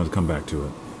of this and I'm going to come back to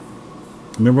it.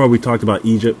 Remember how we talked about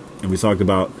Egypt and we talked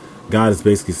about God is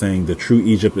basically saying the true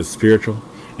Egypt is spiritual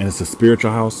and it's a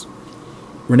spiritual house?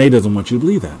 Renee doesn't want you to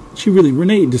believe that.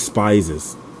 Renee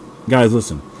despises. Guys,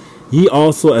 listen. Ye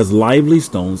also as lively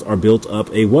stones are built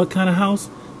up a what kind of house?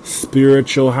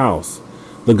 Spiritual house.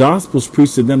 The gospel is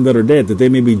preached to them that are dead, that they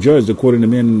may be judged according to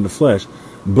men in the flesh,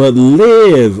 but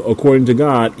live according to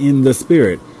God in the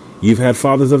spirit. You've had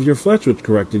fathers of your flesh which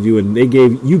corrected you, and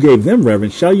you gave them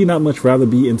reverence. Shall you not much rather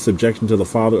be in subjection to the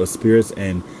Father of spirits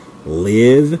and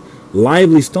live?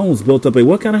 Lively stones built up a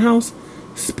what kind of house?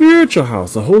 Spiritual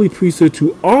house, a holy priesthood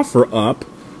to offer up.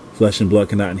 Flesh and blood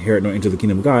cannot inherit nor enter the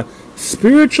kingdom of God.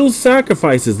 Spiritual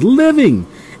sacrifices, living.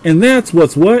 And that's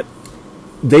what's what?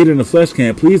 They in the flesh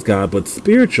can't please God, but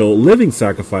spiritual living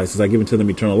sacrifices I give unto them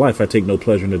eternal life. I take no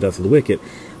pleasure in the death of the wicked.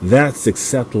 That's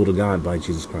acceptable to God by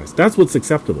Jesus Christ. That's what's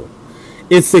acceptable.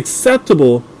 It's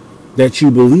acceptable that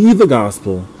you believe the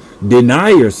gospel, deny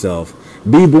yourself,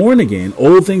 be born again.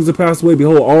 Old things have passed away.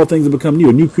 Behold, all things have become new.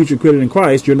 A new creature created in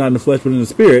Christ. You're not in the flesh, but in the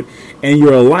spirit. And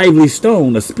you're a lively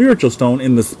stone, a spiritual stone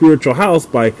in the spiritual house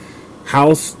by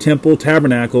house, temple,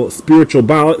 tabernacle, spiritual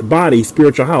body,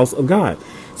 spiritual house of God.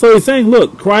 So he's saying,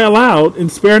 look, cry aloud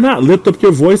and spare not. Lift up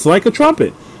your voice like a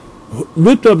trumpet.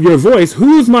 Lift up your voice.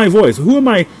 Who is my voice? Who am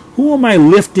I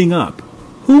lifting up?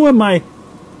 Who am I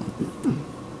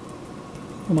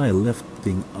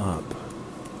lifting up?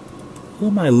 Who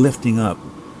am I lifting up?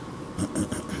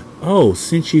 Oh,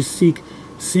 since you seek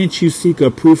a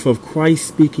proof of Christ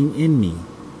speaking in me.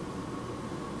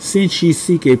 Since ye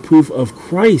seek a proof of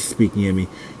Christ speaking in me,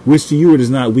 which to you it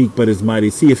is not weak, but is mighty.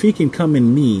 See, if he can come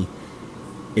in me,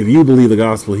 if you believe the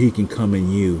gospel, he can come in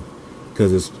you,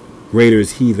 because it's greater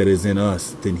is he that is in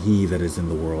us than he that is in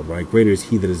the world, right? Greater is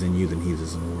he that is in you than he that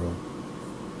is in the world.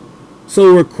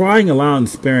 So we're crying aloud and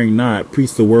sparing not,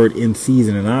 preach the word in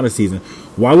season and out of season.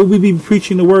 Why would we be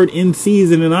preaching the word in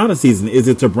season and out of season? Is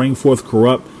it to bring forth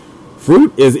corrupt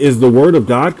fruit? Is the word of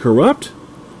God corrupt?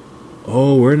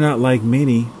 Oh, we're not like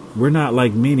many. We're not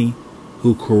like many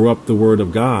who corrupt the word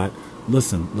of God.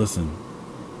 Listen.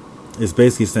 It's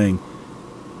basically saying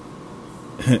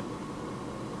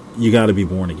you got to be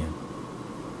born again.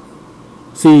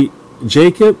 See,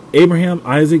 Jacob, Abraham,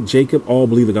 Isaac, Jacob all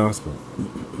believe the gospel.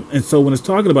 And so when it's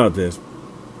talking about this,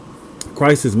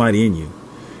 Christ is mighty in you.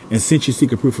 And since you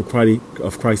seek a proof of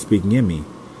Christ speaking in me,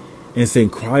 and saying,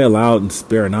 cry aloud and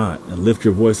spare not, and lift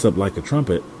your voice up like a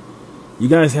trumpet, you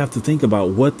guys have to think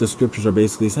about what the scriptures are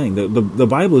basically saying. The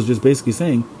Bible is just basically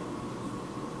saying,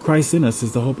 Christ in us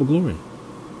is the hope of glory.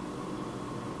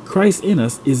 Christ in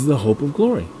us is the hope of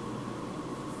glory.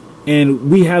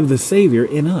 And we have the Savior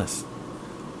in us.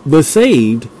 The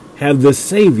saved have the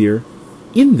Savior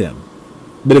in them.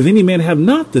 But if any man have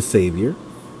not the Savior,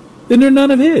 then they're none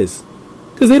of his.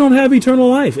 Because they don't have eternal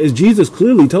life. As Jesus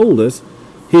clearly told us,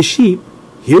 his sheep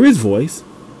hear his voice.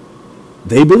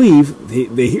 They believe,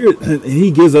 they hear it, and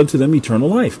he gives unto them eternal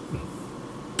life.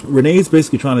 Renee is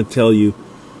basically trying to tell you,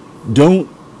 don't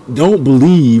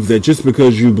believe that just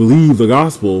because you believe the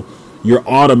gospel, you're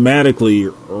automatically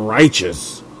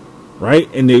righteous, right?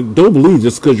 And they don't believe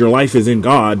just because your life is in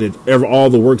God that all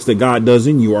the works that God does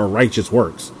in you are righteous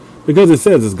works. Because it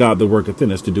says it's God that worketh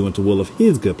in us to do unto will of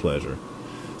his good pleasure.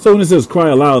 So when it says cry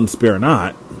aloud and spare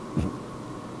not,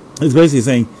 it's basically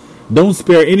saying don't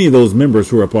spare any of those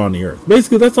members who are upon the earth.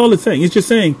 Basically, that's all it's saying. It's just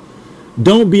saying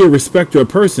don't be a respecter of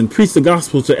person. Preach the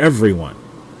gospel to everyone.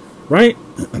 Right?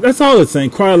 That's all it's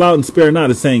saying. Cry aloud and spare not.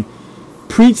 It's saying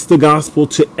preach the gospel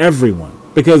to everyone.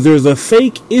 Because there's a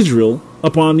fake Israel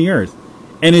upon the earth.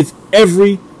 And it's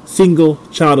every single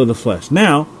child of the flesh.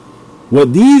 Now,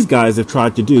 what these guys have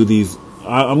tried to do,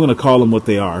 I'm going to call them what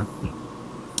they are,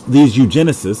 these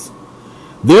eugenicists,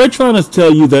 they're trying to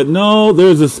tell you that no,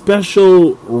 there's a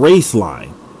special race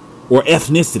line or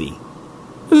ethnicity.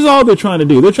 This is all they're trying to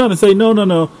do. They're trying to say, no.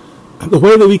 The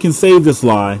way that we can save this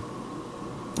lie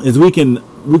is we can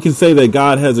say that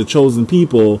God has a chosen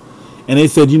people. And they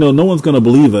said, no one's going to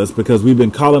believe us because we've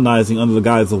been colonizing under the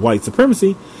guise of white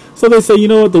supremacy. So they say,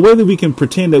 what, the way that we can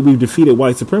pretend that we've defeated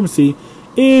white supremacy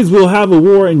is we'll have a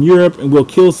war in Europe and we'll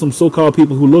kill some so-called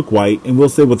people who look white. And we'll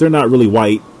say, well, they're not really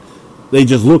white. They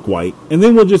just look white. And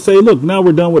then we'll just say, look, now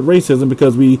we're done with racism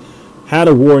because we had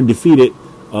a war and defeated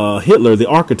Hitler, the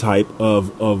archetype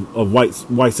of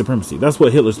white supremacy. That's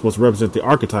what Hitler's supposed to represent, the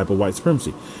archetype of white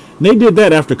supremacy. And they did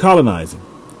that after colonizing.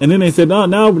 And then they said, no,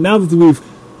 now that we've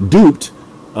duped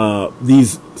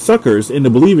these suckers into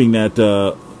believing that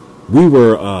we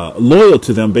were loyal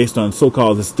to them based on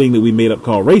so-called this thing that we made up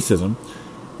called racism,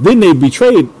 then they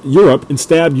betrayed Europe and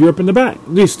stabbed Europe in the back.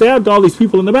 They stabbed all these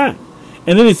people in the back.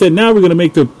 And then they said, now we're going to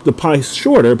make the pie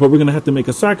shorter, but we're going to have to make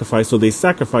a sacrifice. So they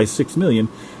sacrificed 6 million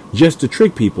just to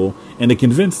trick people and to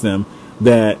convince them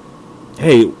that,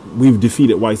 hey, we've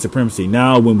defeated white supremacy.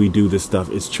 Now when we do this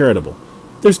stuff, it's charitable.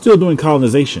 They're still doing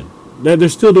colonization. They're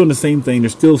still doing the same thing. They're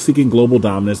still seeking global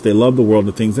dominance. They love the world,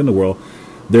 the things in the world.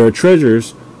 Their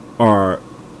treasures are,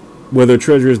 where their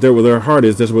treasure is, there where their heart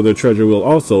is, that's where their treasure will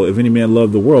also. If any man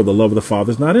love the world, the love of the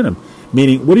Father is not in him.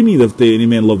 Meaning, what do you mean if any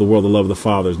man love the world, the love of the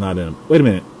Father is not in him? Wait a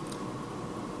minute.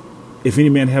 If any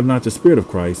man have not the Spirit of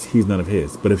Christ, he's none of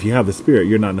his. But if you have the Spirit,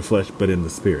 you're not in the flesh, but in the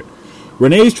Spirit.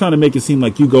 Renee's trying to make it seem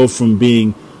like you go from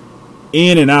being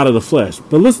in and out of the flesh.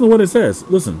 But listen to what it says.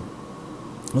 Listen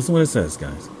to what it says,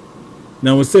 guys.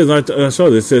 Now, it says, I show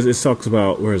this, it talks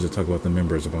about, where does it talk about the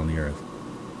members upon the earth?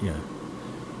 Yeah.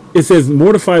 It says,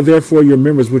 mortify therefore your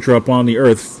members which are upon the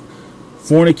earth,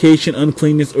 fornication,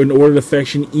 uncleanness, or inordinate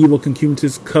affection, evil,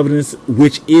 concupiscence, covetousness,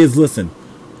 which is, listen,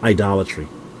 idolatry.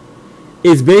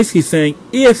 It's basically saying,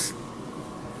 if,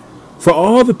 for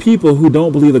all the people who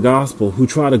don't believe the gospel, who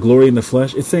try to glory in the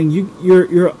flesh, it's saying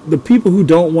you're the people who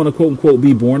don't want to, quote unquote,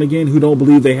 be born again, who don't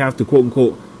believe they have to, quote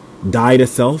unquote, die to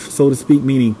self, so to speak,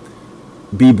 meaning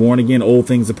be born again, old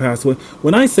things have passed away.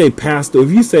 When I say passed away,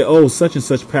 if you say, oh, such and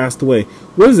such passed away,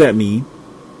 what does that mean?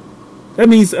 That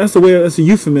means that's a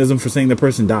euphemism for saying the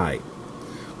person died.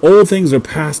 Old things are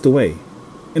passed away.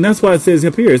 And that's why it says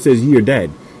up here, it says, you're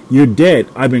dead. You're dead.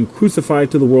 I've been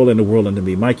crucified to the world and the world unto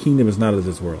me. My kingdom is not of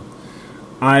this world.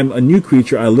 I'm a new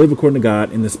creature. I live according to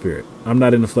God in the Spirit. I'm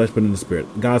not in the flesh, but in the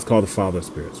Spirit. God's called the Father of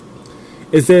spirits.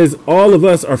 It says, all of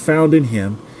us are found in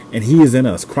him, and he is in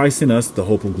us. Christ in us, the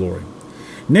hope of glory.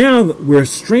 Now we're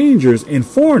strangers and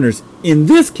foreigners in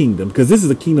this kingdom, because this is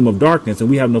a kingdom of darkness, and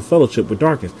we have no fellowship with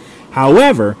darkness.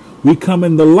 However, we come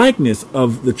in the likeness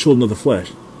of the children of the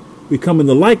flesh. We come in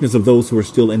the likeness of those who are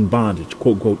still in bondage,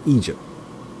 quote, unquote, Egypt.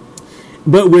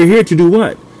 But we're here to do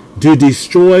what? To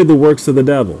destroy the works of the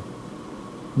devil.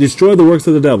 Destroy the works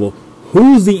of the devil.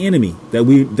 Who's the enemy that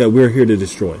we're here to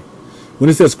destroy? When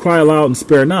it says cry aloud and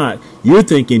spare not, you're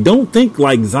thinking, don't think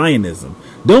like Zionism.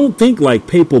 Don't think like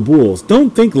papal bulls.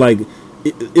 Don't think like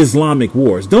Islamic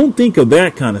wars. Don't think of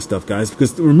that kind of stuff, guys.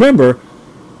 Because remember,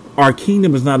 our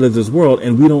kingdom is not of this world,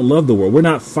 and we don't love the world. We're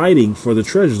not fighting for the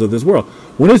treasures of this world.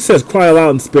 When it says cry aloud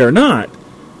and spare not,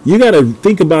 you got to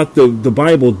think about the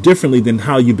Bible differently than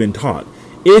how you've been taught.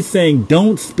 It's saying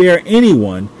don't spare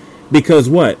anyone because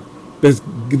what?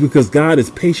 Because God is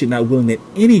patient, not willing that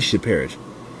any should perish.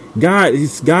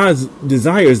 God's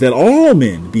desire is that all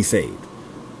men be saved.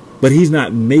 But he's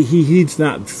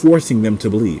not forcing them to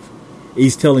believe.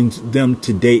 He's telling them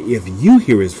today, if you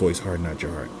hear his voice, harden not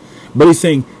your heart. But he's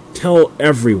saying, tell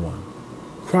everyone,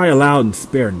 cry aloud and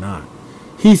spare not.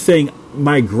 He's saying,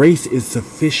 my grace is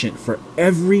sufficient for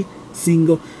every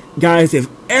single, guys, if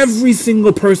every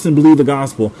single person believe the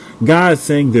gospel, God's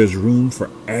saying there's room for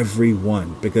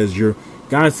everyone, because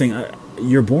God's saying,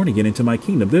 you're born again into my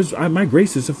kingdom. My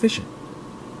grace is sufficient.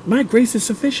 My grace is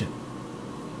sufficient.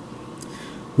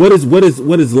 What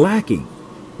is lacking?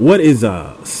 What is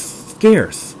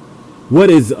scarce? What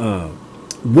is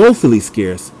woefully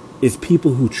scarce is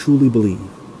people who truly believe.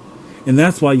 And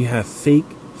that's why you have fake,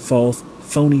 false,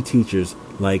 phony teachers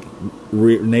like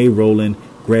Renee, Roland,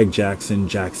 Greg Jackson,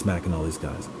 Jack Smack, and all these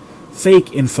guys.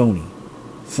 Fake and phony.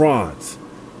 Frauds.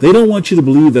 They don't want you to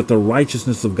believe that the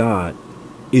righteousness of God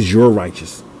is your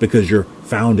righteousness because you're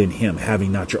found in him,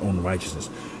 having not your own righteousness.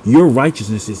 Your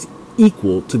righteousness is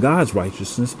equal to God's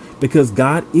righteousness because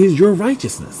God is your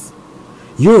righteousness.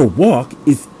 Your walk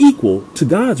is equal to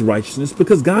God's righteousness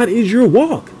because God is your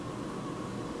walk.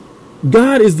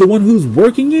 God is the one who's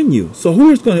working in you. So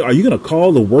are you going to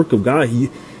call the work of God?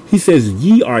 He says,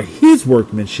 ye are his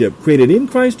workmanship created in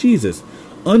Christ Jesus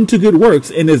unto good works,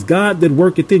 and is God that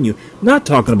worketh in you. Not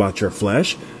talking about your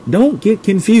flesh. Don't get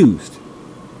confused.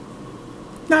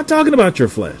 Not talking about your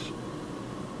flesh.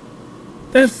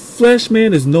 That flesh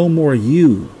man is no more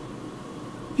you.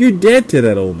 You're dead to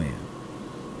that old man.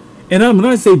 And when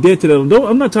I say dead to that,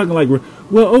 I'm not talking like,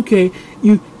 well, okay,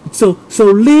 so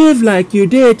live like you're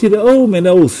dead to the old man, the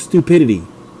old stupidity.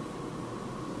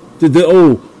 The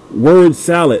old word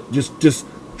salad, just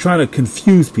trying to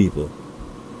confuse people.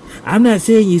 I'm not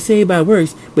saying you say by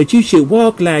works, but you should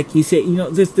walk like you say,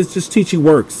 this just teaching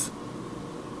works.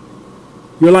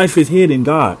 Your life is hid in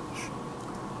God.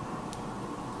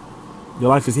 Your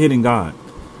life is hid in God.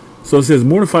 So it says,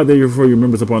 mortify therefore your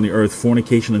members upon the earth,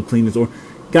 fornication, uncleanness. Or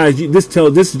guys, this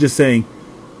is just saying,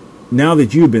 now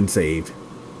that you've been saved,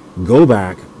 go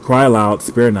back, cry aloud,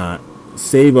 spare not,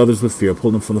 save others with fear,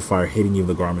 pull them from the fire, hating you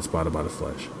the garment spotted by the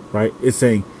flesh. Right? It's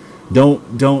saying, don't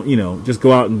just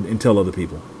go out and tell other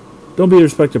people. Don't be a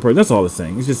respected person. That's all it's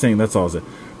saying. It's just saying that's all it's saying.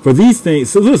 For these things,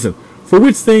 so listen, for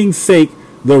which things' sake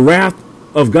the wrath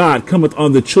of God cometh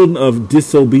on the children of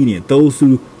disobedient, those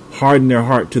who harden their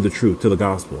heart to the truth, to the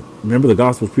gospel. Remember, the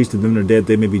gospel is preached to them that are dead.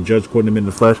 They may be judged according to men in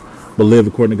the flesh, but live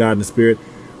according to God in the spirit.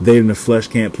 They in the flesh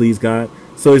can't please God.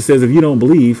 So it says, if you don't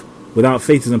believe, without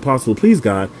faith it's impossible to please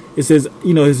God. It says,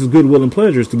 his good will and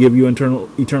pleasures to give you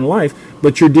eternal life,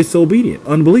 but you're disobedient,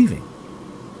 unbelieving.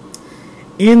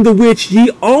 In the which ye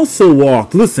also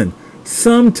walked, listen,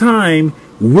 sometime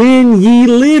when ye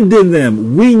lived in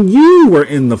them, when you were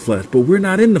in the flesh, but we're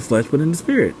not in the flesh, but in the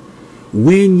spirit.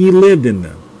 When ye lived in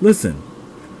them, listen,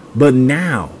 but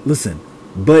now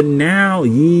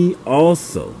ye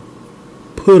also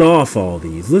put off all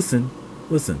these, listen,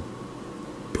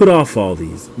 put off all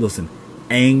these, listen,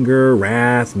 anger,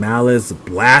 wrath, malice,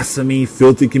 blasphemy,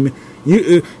 filthy communion.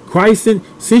 Christ,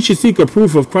 since you seek a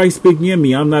proof of Christ speaking in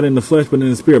me, I'm not in the flesh but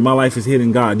in the spirit. My life is hid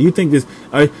in God. Do you think this?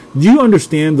 Do you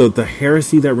understand the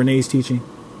heresy that Renee is teaching?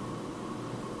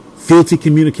 Filthy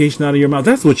communication out of your mouth.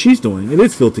 That's what she's doing. It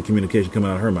is filthy communication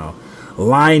coming out of her mouth.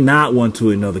 Lie not one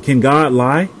to another. Can God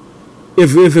lie?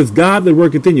 If it's God that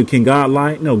worketh in you, can God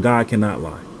lie? No, God cannot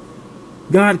lie.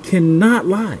 God cannot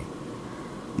lie.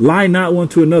 Lie not one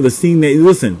to another, seeing that.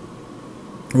 Listen,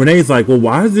 Renee's like, well,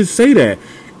 why does it say that?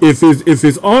 If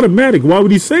it's automatic, why would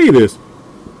he say this?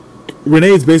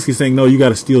 Renee's basically saying, no, you got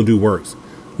to still do works.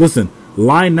 Listen,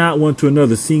 lie not one to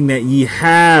another, seeing that ye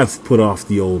have put off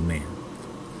the old man.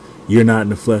 You're not in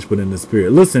the flesh, but in the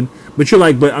spirit. Listen, but you're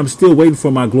like, but I'm still waiting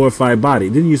for my glorified body.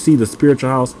 Didn't you see the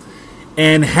spiritual house?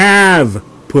 And have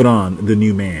put on the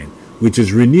new man, which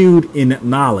is renewed in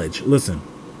knowledge. Listen.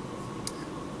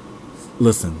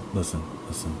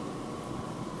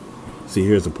 See,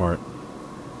 here's the part.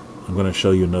 I'm going to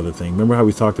show you another thing. Remember how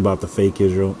we talked about the fake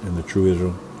Israel and the true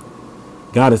Israel?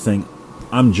 God is saying,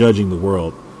 I'm judging the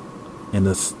world. And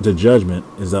the judgment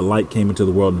is that light came into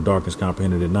the world and the darkness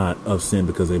comprehended it not of sin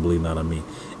because they believe not on me.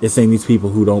 It's saying these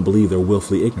people who don't believe, they're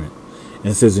willfully ignorant. And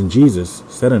it says, and Jesus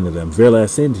said unto them, verily I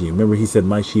say unto you. Remember, he said,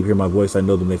 my sheep hear my voice. I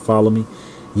know them, they follow me.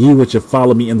 Ye which have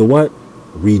followed me in the what?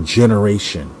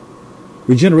 Regeneration.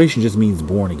 Regeneration just means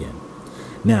born again.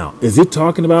 Now, is it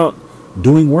talking about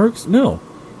doing works? No.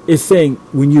 It's saying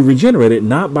when you regenerate it,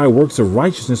 not by works of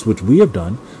righteousness which we have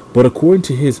done, but according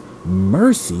to his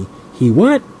mercy, he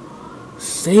what?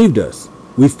 Saved us.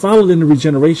 We followed in the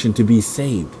regeneration to be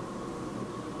saved.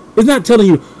 It's not telling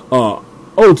you,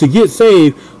 to get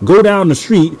saved, go down the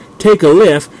street, take a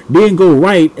left, then go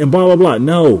right, and blah, blah, blah.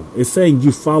 No, it's saying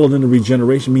you followed in the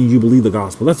regeneration, means you believe the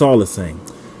gospel. That's all it's saying.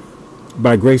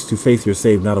 By grace through faith you're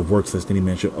saved, not of works, lest any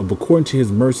man should. According to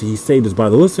his mercy, he saved us by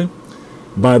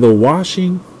the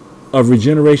washing of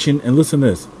regeneration, and listen to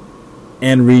this,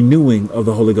 and renewing of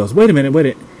the Holy Ghost. Wait a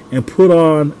minute, and put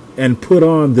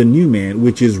on the new man,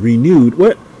 which is renewed.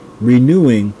 What?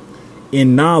 Renewing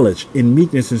in knowledge, in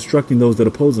meekness, instructing those that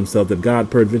oppose themselves, that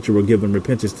God peradventure will give them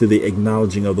repentance to the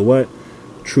acknowledging of the what?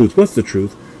 Truth. What's the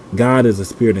truth? God is a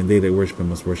spirit, and they that worship him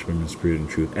must worship him in spirit and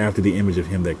truth, after the image of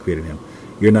him that created him.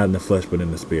 You're not in the flesh, but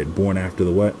in the spirit. Born after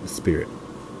the what? The spirit.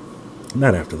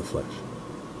 Not after the flesh.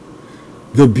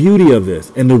 The beauty of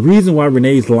this, and the reason why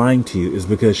Renee's lying to you, is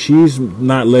because she's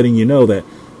not letting you know that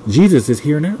Jesus is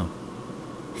here now.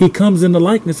 He comes in the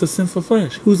likeness of sinful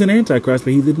flesh. Who's an antichrist?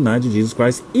 But he that denies that Jesus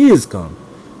Christ is come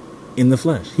in the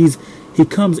flesh. He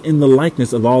comes in the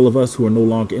likeness of all of us who are no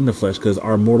longer in the flesh, because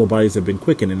our mortal bodies have been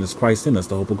quickened, and it's Christ in us,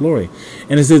 the hope of glory.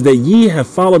 And it says that ye have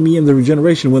followed me in the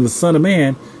regeneration, when the Son of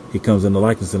Man, he comes in the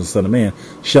likeness of the Son of Man,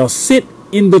 shall sit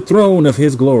in the throne of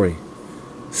his glory.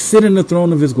 Sit in the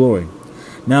throne of his glory.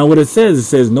 Now what it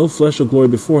says no flesh shall glory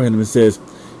before him. It says,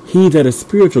 he that is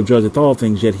spiritual judgeth all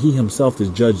things, yet he himself is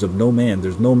judged of no man.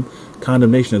 There's no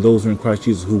condemnation of those who are in Christ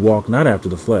Jesus, who walk not after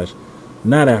the flesh.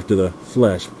 Not after the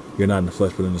flesh. You're not in the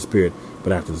flesh, but in the spirit.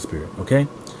 But after the spirit. Okay?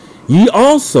 Ye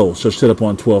also shall sit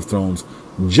upon 12 thrones,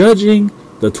 judging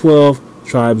the 12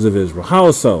 tribes of Israel. How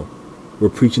so? We're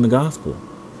preaching the gospel.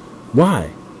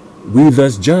 Why? We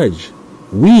thus judge.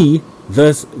 We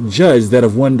thus judge that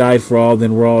if one died for all,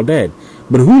 then we're all dead.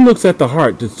 But who looks at the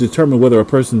heart to determine whether a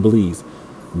person believes?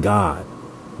 God.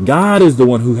 God is the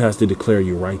one who has to declare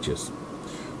you righteous.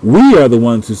 We are the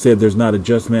ones who said there's not a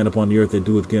just man upon the earth that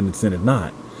doeth good and sinneth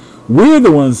not. We're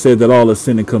the ones who said that all have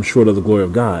sinned and come short of the glory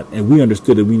of God. And we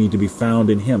understood that we need to be found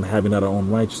in him, having not our own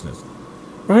righteousness.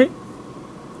 Right?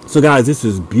 So guys, this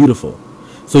is beautiful.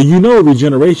 So you know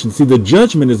regeneration. See, the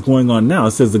judgment is going on now.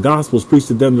 It says the gospel is preached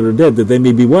to them that are dead, that they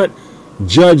may be what?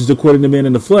 Judged according to men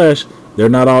in the flesh. They're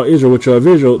not all Israel, which are of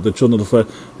Israel, the children of the flesh,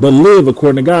 but live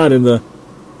according to God in the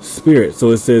spirit.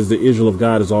 So it says the Israel of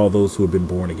God is all those who have been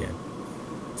born again.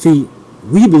 See,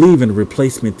 we believe in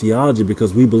replacement theology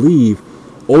because we believe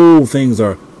old things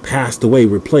are passed away,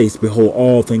 replaced. Behold,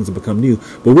 all things have become new.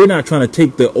 But we're not trying to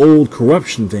take the old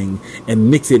corruption thing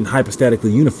and mix it and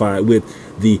hypostatically unify it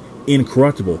with the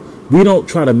incorruptible. We don't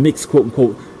try to mix, quote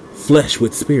unquote, flesh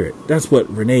with spirit. That's what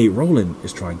Renee Roland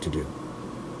is trying to do.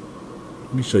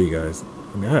 Let me show you guys.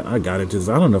 I mean, I got into this.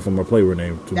 I don't know if I'm going to play Renee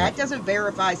too much. That doesn't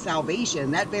verify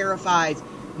salvation. That verifies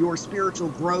your spiritual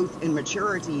growth and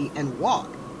maturity and walk.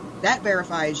 That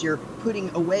verifies you're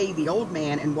putting away the old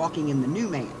man and walking in the new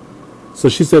man. So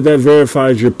she said that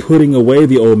verifies you're putting away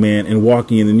the old man and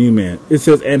walking in the new man. It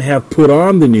says, and have put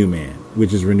on the new man,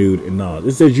 which is renewed in knowledge.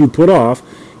 It says you have put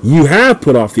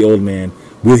off the old man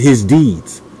with his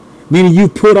deeds. Meaning you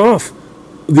put off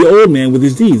the old man with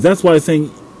his deeds. That's why it's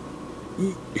saying,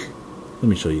 let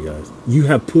me show you guys. You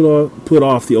have put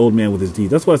off the old man with his deeds.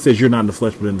 That's why it says you're not in the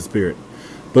flesh but in the spirit.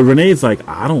 But Renee's like,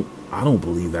 I don't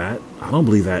believe that. I don't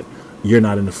believe that you're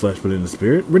not in the flesh but in the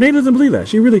spirit. Renee doesn't believe that.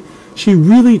 She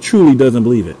really truly doesn't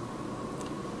believe it.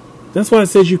 That's why it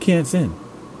says you can't sin.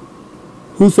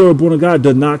 Whosoever born of God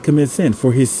does not commit sin,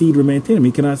 for his seed remaineth in him.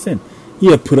 He cannot sin.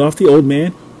 He hath put off the old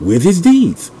man with his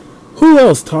deeds. Who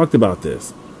else talked about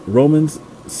this? Romans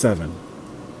 7.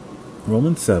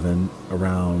 Romans 7,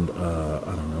 around,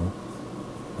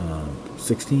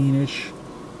 16-ish.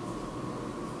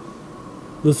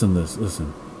 Listen to this.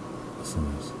 Listen to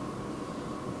this.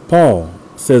 Paul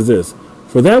says this,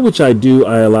 for that which I do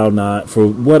I allow not, for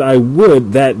what I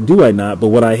would that do I not, but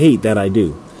what I hate that I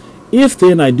do. If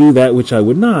then I do that which I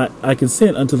would not, I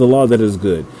consent unto the law that is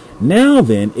good. Now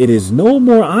then, it is no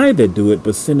more I that do it,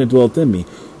 but sin that dwelleth in me.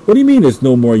 What do you mean it's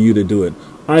no more you that do it?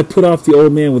 I put off the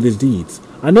old man with his deeds.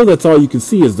 I know that's all you can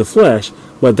see is the flesh,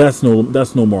 but that's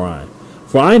no more I.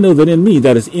 For I know that in me,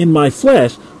 that is in my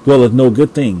flesh, dwelleth no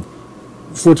good thing.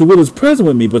 For to will is present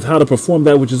with me, but how to perform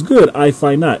that which is good, I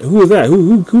find not. Who is that?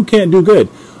 Who can't do good?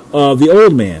 The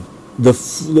old man,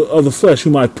 of the flesh,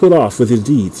 whom I put off with his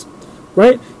deeds.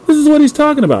 Right? This is what he's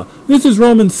talking about. This is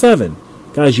Romans 7.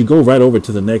 Guys, you go right over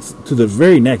to the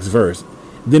very next verse.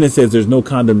 Then it says there's no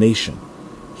condemnation.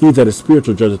 He that is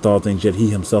spiritual judgeth all things, yet he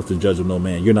himself the judge of no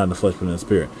man. You're not in the flesh, but in the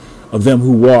spirit. Of them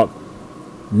who walk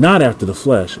not after the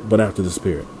flesh, but after the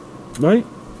spirit. Right?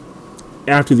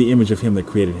 After the image of him that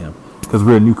created him. Because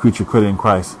we're a new creature created in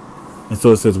Christ. And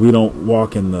so it says we don't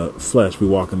walk in the flesh, we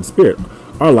walk in the spirit.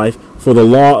 Our life, for the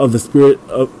law of the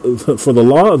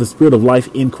spirit of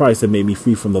life in Christ had made me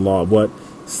free from the law of what?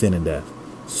 Sin and death.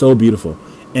 So beautiful.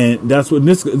 And that's what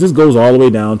this goes all the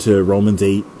way down to Romans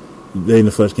 8. They in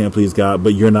the flesh can't please God,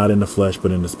 but you're not in the flesh,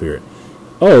 but in the spirit.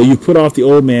 Oh, you've put off the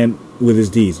old man with his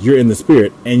deeds. You're in the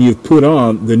spirit, and you've put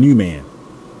on the new man,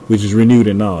 which is renewed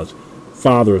in knowledge.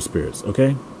 Father of spirits,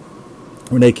 okay?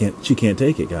 Renee she can't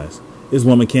take it, guys. This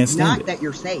woman can't stand it. Not that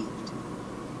you're saved.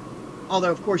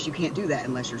 Although, of course, you can't do that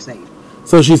unless you're saved.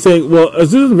 So she's saying, well,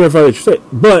 this doesn't verify that you're saved.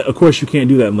 But, of course, you can't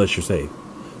do that unless you're saved.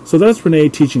 So that's Renee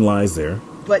teaching lies there.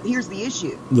 But here's the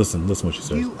issue. Listen what she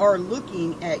says. You are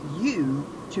looking at you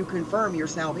to confirm your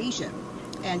salvation.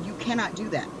 And you cannot do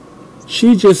that.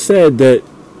 She just said that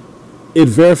it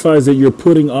verifies that you're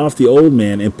putting off the old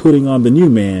man and putting on the new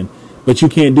man. But you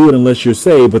can't do it unless you're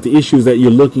saved. But the issue is that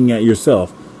you're looking at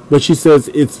yourself. But she says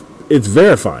it's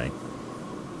verifying.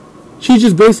 She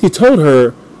just basically told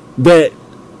her that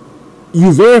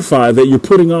you verify that you're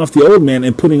putting off the old man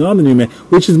and putting on the new man,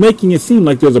 which is making it seem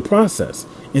like there's a process.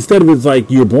 Instead of it's like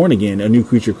you're born again, a new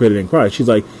creature created in Christ. She's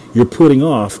like, you're putting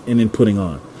off and then putting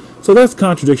on. So that's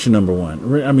contradiction number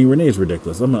one. I mean, Renee's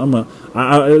ridiculous.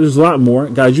 There's a lot more.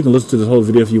 Guys, you can listen to this whole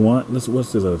video if you want.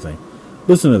 What's this other thing?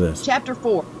 Listen to this. Chapter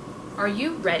 4. Are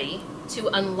you ready to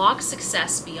unlock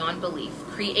success beyond belief,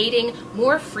 creating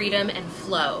more freedom and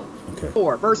flow? Okay.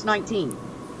 4, verse 19.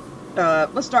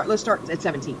 Let's start at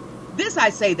 17. This I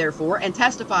say, therefore, and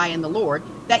testify in the Lord,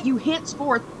 that you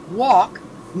henceforth walk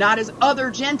not as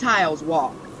other Gentiles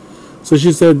walk. So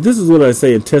she said, this is what I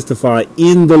say and testify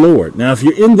in the Lord. Now, if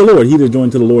you're in the Lord, he that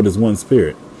joined to the Lord is one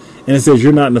spirit. And it says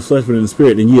you're not in the flesh, but in the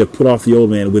spirit, and you have put off the old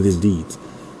man with his deeds.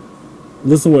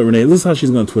 Listen what Renee, listen how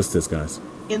she's going to twist this, guys.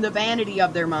 In the vanity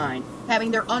of their mind,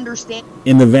 having their understanding.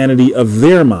 In the vanity of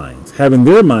their minds, having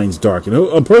their minds darkened.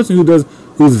 A person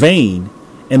who's vain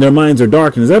and their minds are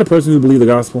darkened, is that a person who believes the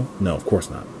gospel? No, of course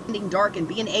not. Darkened,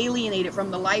 being alienated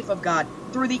from the life of God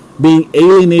through the. Being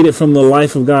alienated from the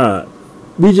life of God.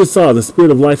 We just saw the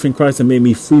spirit of life in Christ and made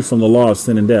me free from the law of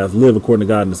sin and death. Live according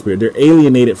to God in the spirit. They're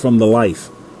alienated from the life.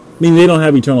 Meaning they don't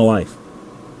have eternal life.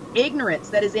 Ignorance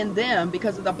that is in them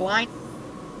because of the blind.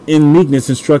 In meekness,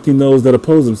 instructing those that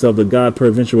oppose themselves that God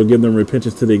peradventure will give them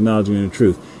repentance to the acknowledgement of the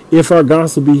truth. If our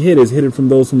gospel be hid, is hidden from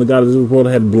those whom the God of this world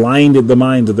had blinded the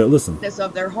minds of their. Listen.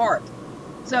 Of their heart.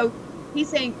 So he's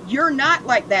saying you're not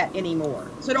like that anymore.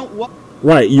 So don't walk.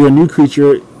 Right, you're a new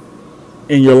creature,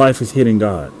 and your life is hidden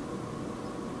God.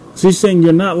 So he's saying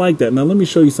you're not like that. Now let me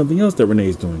show you something else that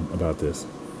Renee's doing about this.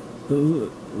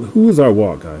 Who is our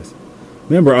walk, guys?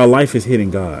 Remember, our life is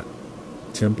hidden God.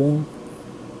 Temple.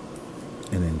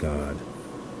 And then God.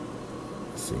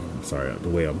 Let's see, I'm sorry, the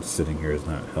way I'm sitting here is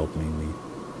not helping me.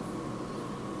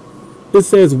 It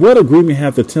says, what agreement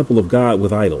hath the temple of God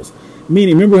with idols?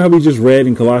 Meaning, remember how we just read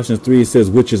in Colossians 3, it says,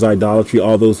 which is idolatry,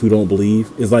 all those who don't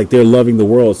believe? It's like they're loving the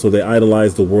world, so they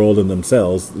idolize the world and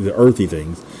themselves, the earthy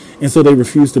things. And so they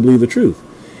refuse to believe the truth.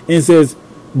 And it says,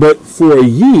 but for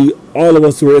ye, all of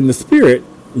us who are in the spirit,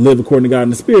 live according to God in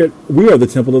the spirit, we are the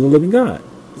temple of the living God.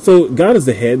 So God is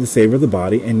the head, the savior of the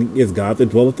body, and it's God that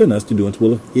dwelleth in us to do unto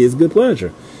will of his good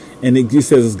pleasure. And it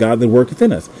says it's God that worketh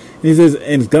in us. And he says,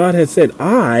 and God had said,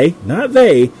 I, not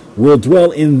they, will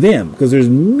dwell in them. Because there's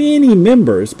many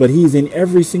members, but he's in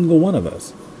every single one of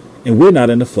us. And we're not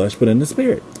in the flesh, but in the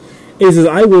spirit. And he says,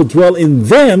 I will dwell in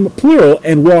them, plural,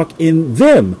 and walk in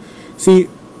them. See,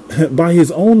 by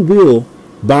his own will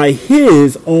begot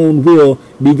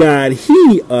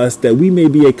he us, that we may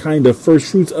be a kind of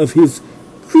first fruits of his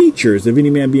creatures. If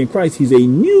any man be in Christ, he's a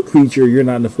new creature. You're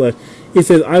not in the flesh. It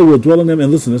says, I will dwell in them.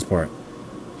 And listen to this part.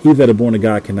 He that is born of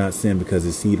God cannot sin because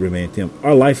his seed remaineth him.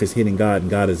 Our life is hidden God and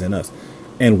God is in us.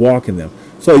 And walk in them.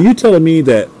 So are you telling me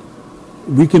that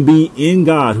we can be in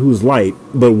God who's light,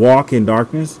 but walk in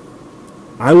darkness?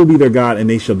 I will be their God and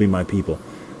they shall be my people.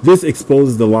 This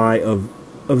exposes the lie of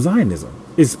Zionism.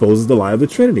 It exposes the lie of the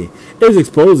Trinity. It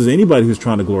exposes anybody who's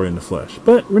trying to glory in the flesh.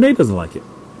 But Renee doesn't like it.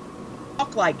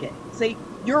 Walk like it. See,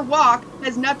 your walk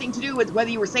has nothing to do with whether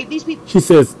you were saved. These people. She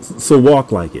says, so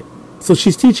walk like it. So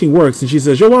she's teaching works, and she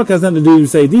says, your walk has nothing to do with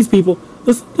say these people.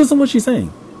 Listen what she's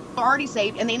saying. already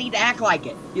saved and they need to act like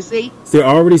it. You see? They're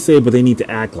already saved, but they need to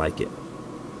act like it.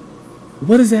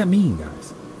 What does that mean,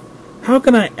 guys? How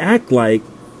can I act like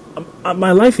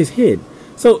my life is hid?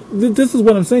 So this is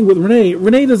what I'm saying with Renee.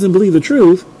 Renee doesn't believe the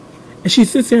truth, and she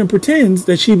sits there and pretends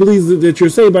that she believes that you're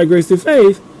saved by grace through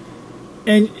faith,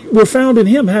 and we're found in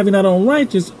Him, having our own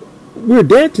righteousness. We're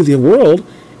dead to the world,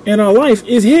 and our life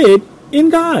is hid in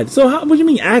God. So what do you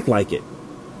mean act like it?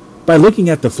 By looking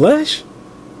at the flesh?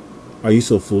 Are you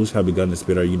so foolish? Have begun the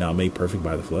Spirit? Are you now made perfect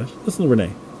by the flesh? Listen to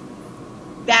Renee.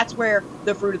 That's where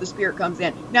the fruit of the Spirit comes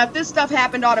in. Now, if this stuff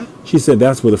happened automatically. She said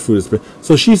that's where the fruit of the Spirit.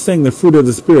 So she's saying the fruit of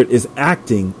the Spirit is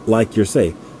acting like you're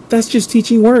saved. That's just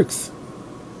teaching works.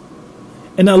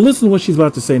 And now listen to what she's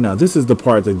about to say now. This is the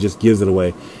part that just gives it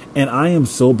away. And I am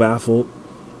so baffled.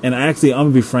 And actually, I'm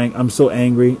going to be frank, I'm so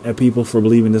angry at people for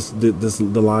believing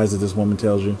the lies that this woman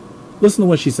tells you. Listen to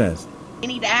what she says. You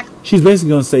need to act. She's basically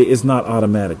going to say it's not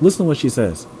automatic. Listen to what she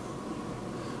says.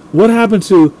 What happened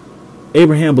to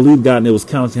Abraham believed God and it was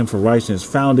counted to him for righteousness,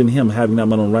 found in him having not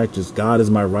my own righteousness. God is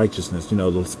my righteousness. You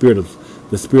know, the spirit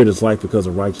is life because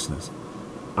of righteousness.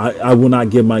 I will not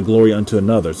give my glory unto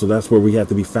another. So that's where we have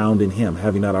to be found in Him,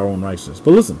 having not our own righteousness.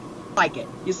 But listen. Like it.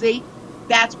 You see?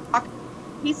 That's,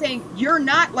 He's saying you're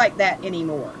not like that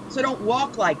anymore. So don't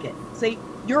walk like it. See,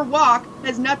 your walk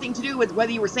has nothing to do with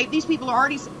whether you were saved. These people are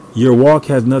already saved. Your walk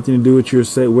has nothing to do with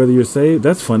whether you're saved.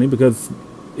 That's funny because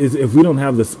if we don't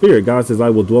have the Spirit, God says, I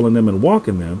will dwell in them and walk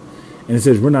in them. And it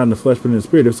says, we're not in the flesh, but in the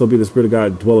Spirit. If so be the Spirit of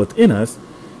God dwelleth in us.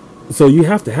 So you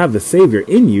have to have the Savior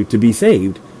in you to be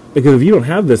saved. Because if you don't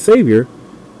have the Savior,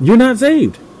 you're not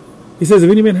saved. He says,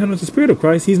 if any man have not the Spirit of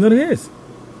Christ, he's none of his.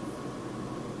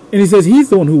 And he says, he's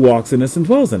the one who walks in us and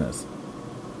dwells in us.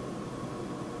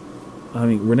 I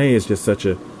mean, Renee is just such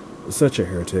a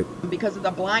heretic. Because of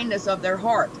the blindness of their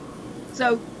heart.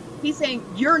 So he's saying,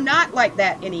 you're not like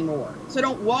that anymore. So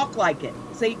don't walk like it.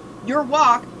 See, your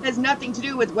walk has nothing to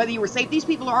do with whether you were saved. These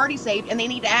people are already saved and they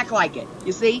need to act like it.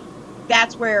 You see,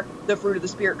 that's where the fruit of the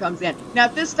Spirit comes in. Now,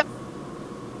 if this stuff.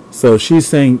 So she's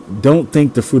saying, don't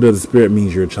think the fruit of the Spirit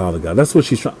means you're a child of God. That's what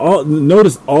she's trying.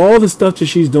 Notice all the stuff that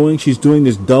she's doing. She's doing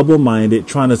this double-minded,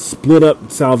 trying to split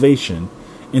up salvation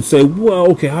and say, well,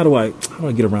 okay, how do I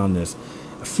get around this?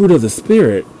 Fruit of the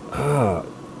Spirit. I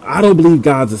don't believe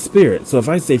God's a spirit. So if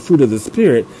I say fruit of the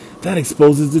Spirit, that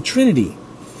exposes the Trinity.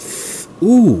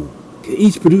 Ooh,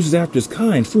 each produces after its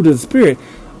kind. Fruit of the Spirit.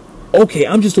 Okay,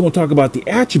 I'm just going to talk about the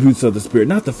attributes of the Spirit,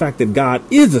 not the fact that God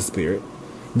is a spirit.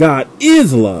 God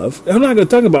is love. I'm not going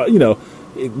to talk about,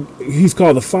 He's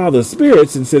called the Father of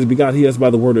spirits and says, begot He us by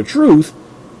the word of truth.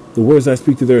 The words I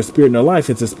speak to their spirit and their life.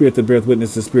 It's a spirit that beareth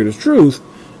witness, the Spirit is truth.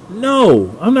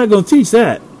 No, I'm not going to teach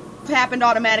that. Happened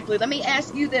automatically. Let me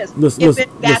ask you this.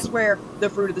 That's where the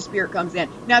fruit of the Spirit comes in.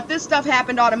 Now, if this stuff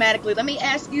happened automatically, let me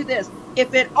ask you this.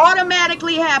 If it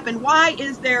automatically happened, why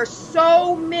is there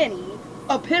so many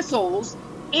epistles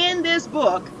in this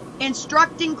book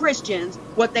instructing Christians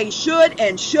what they should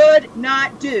and should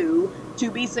not do to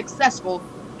be successful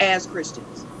as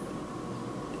Christians?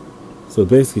 So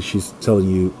basically she's telling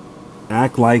you,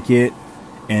 act like it,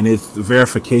 and it's the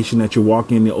verification that you're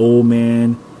walking in the old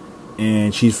man.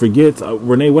 And she forgets,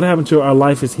 Renee, what happened to our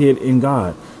life is hid in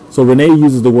God? So Renee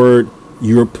uses the word,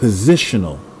 you're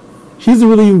positional. She doesn't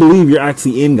really even believe you're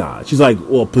actually in God. She's like,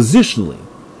 well, positionally.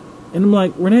 And I'm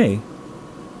like, Renee,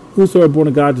 whosoever born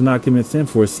of God does not commit sin,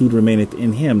 for his seed remaineth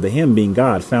in him. The him being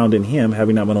God, found in him,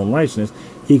 having not my own righteousness,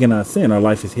 he cannot sin. Our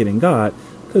life is hid in God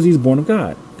because he's born of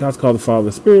God. God's called the Father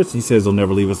of spirits. He says he'll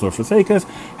never leave us nor forsake us.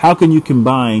 How can you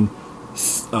combine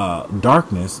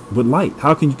darkness with light?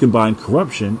 How can you combine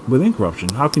corruption with incorruption?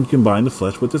 How can you combine the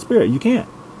flesh with the Spirit? You can't.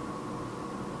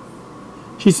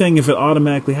 She's saying if it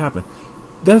automatically happened.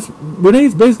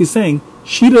 Renee's basically saying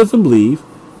she doesn't believe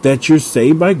that you're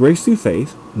saved by grace through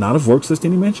faith, not of works lest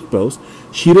any man should boast.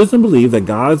 She doesn't believe that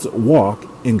God's walk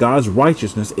in God's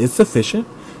righteousness is sufficient.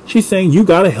 She's saying you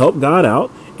got to help God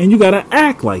out and you got to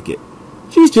act like it.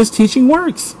 She's just teaching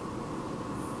works.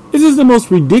 This is the most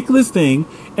ridiculous thing,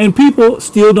 and people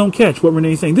still don't catch what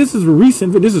Renee's saying. This is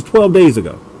recent, this is 12 days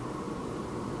ago,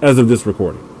 as of this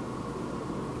recording.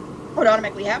 What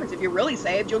automatically happens? If you're really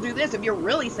saved, you'll do this. If you're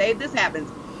really saved, this happens.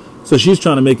 So she's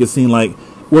trying to make it seem like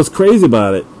what's crazy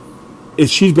about it is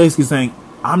she's basically saying,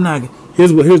 I'm not.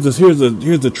 Here's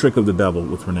the trick of the devil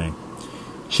with Renee.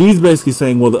 She's basically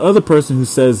saying, well, the other person who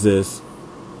says this,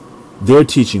 they're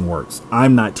teaching works.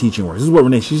 I'm not teaching works. This is what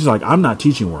Renee. She's like, I'm not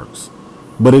teaching works.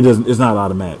 But it's not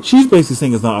automatic. She's basically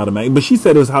saying it's not automatic. But she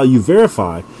said it was how you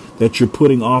verify that you're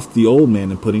putting off the old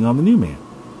man and putting on the new man.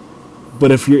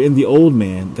 But if you're in the old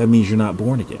man, that means you're not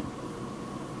born again.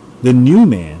 The new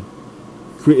man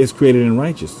is created in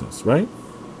righteousness, right?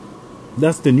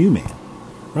 That's the new man,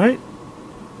 right?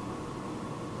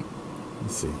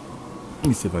 Let's see. Let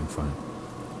me see if I can find it.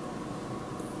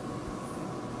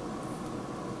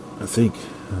 I think,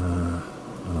 I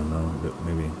don't know, but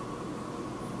maybe.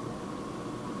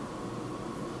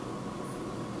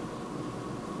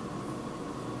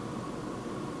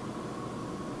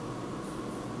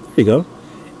 There you go.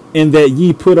 And that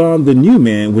ye put on the new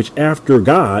man, which after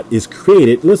God is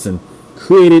created, listen,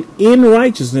 created in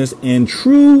righteousness and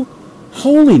true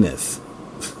holiness.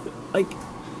 Like,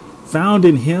 found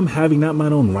in him, having not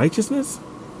mine own righteousness?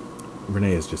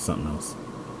 Renee is just something else.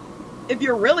 If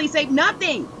you're really saved,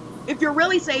 nothing. If you're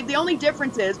really saved, the only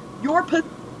difference is your position.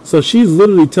 So she's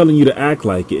literally telling you to act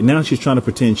like it, and now she's trying to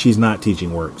pretend she's not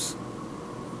teaching works.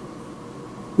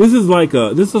 This is like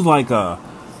a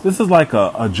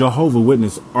Jehovah's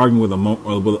Witness arguing with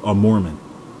a Mormon.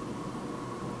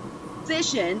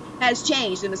 Position has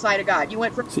changed in the sight of God. You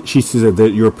went from. She said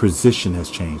that your position has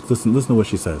changed. Listen to what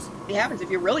she says. It happens. If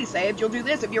you're really saved, you'll do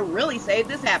this. If you're really saved,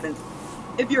 this happens.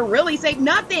 If you're really saved,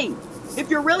 nothing.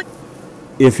 If you're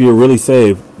really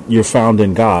saved, you're found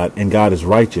in God, and God is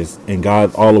righteous, and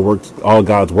God all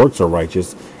God's works are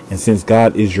righteous. And since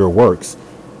God is your works,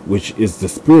 which is the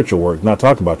spiritual work, not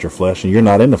talking about your flesh, and you're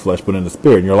not in the flesh but in the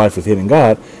spirit, and your life is hidden in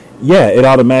God, yeah, it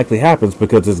automatically happens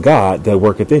because it's God that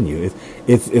worketh in you.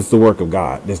 It's the work of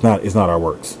God. It's not our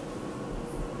works.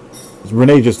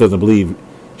 Renee just doesn't believe.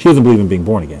 She doesn't believe in being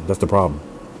born again. That's the problem.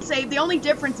 Saved. The only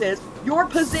difference is your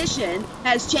position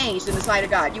has changed in the sight of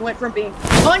God. You went from being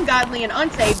ungodly and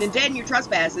unsaved and dead in your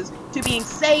trespasses to being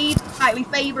saved, highly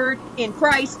favored in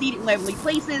Christ, seated in heavenly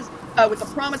places, with the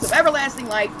promise of everlasting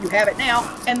life. You have it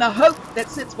now, and the hope that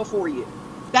sits before you.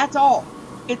 That's all.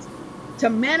 It's to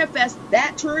manifest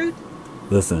that truth.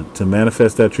 Listen, to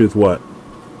manifest that truth, what?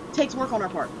 Takes work on our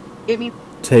part. It means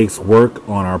takes work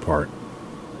on our part.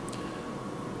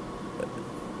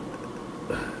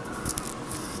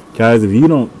 Guys, if you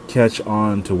don't catch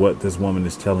on to what this woman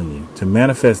is telling you, to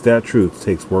manifest that truth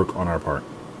takes work on our part.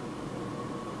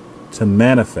 To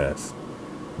manifest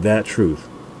that truth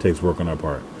takes work on our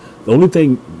part. The only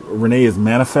thing Renee is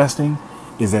manifesting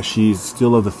is that she's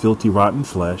still of the filthy, rotten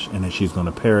flesh, and that she's going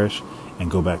to perish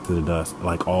and go back to the dust,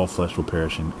 like all flesh will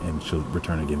perish, and she'll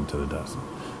return again to the dust.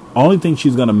 Only thing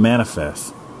she's going to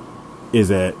manifest is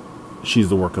that she's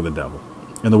the work of the devil.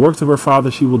 And the works of her father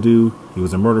she will do. He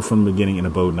was a murderer from the beginning and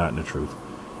abode not in the truth.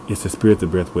 It's the spirit that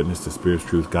beareth witness, the spirit's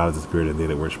truth. God is the spirit, and they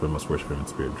that worship him must worship him in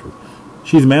spirit and truth.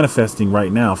 She's manifesting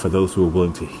right now for those who are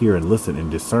willing to hear and listen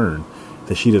and discern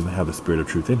that she doesn't have the spirit of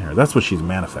truth in her. That's what she's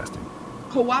manifesting.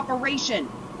 Cooperation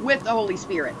with the Holy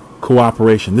Spirit.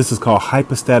 Cooperation. This is called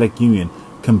hypostatic union,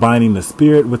 combining the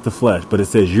spirit with the flesh. But it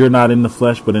says you're not in the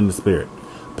flesh, but in the spirit.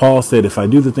 Paul said, if I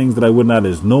do the things that I would not,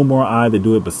 there's no more I that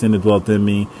do it, but sin that dwelleth in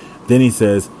me. Then he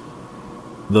says,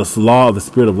 the law of the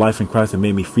spirit of life in Christ have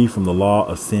made me free from the law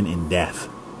of sin and death.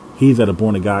 He that are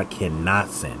born of God cannot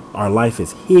sin. Our life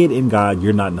is hid in God.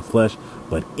 You're not in the flesh,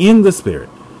 but in the spirit.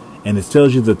 And it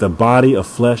tells you that the body of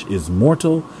flesh is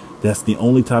mortal. That's the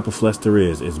only type of flesh there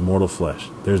is mortal flesh.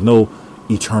 There's no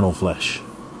eternal flesh.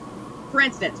 For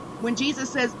instance, when Jesus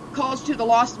says, calls to the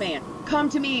lost man, come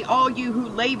to me, all you who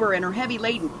labor and are heavy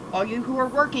laden, all you who are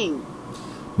working.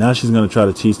 Now she's going to try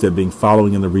to teach that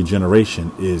following in the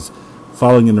regeneration is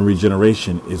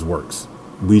works.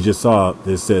 We just saw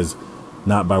this says,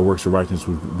 not by works of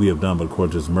righteousness we have done, but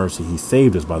according to his mercy, he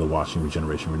saved us by the washing,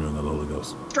 regeneration, renewing of the Holy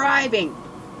Ghost. Striving,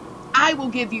 I will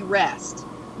give you rest.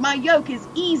 My yoke is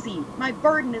easy. My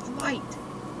burden is light.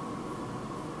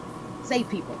 Save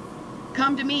people.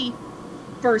 Come to me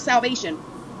for salvation.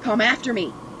 Come after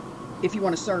me if you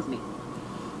want to serve me.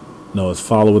 No, it's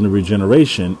following the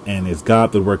regeneration, and it's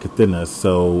God that worketh in us.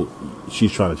 So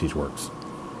she's trying to teach works.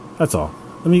 That's all.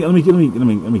 Let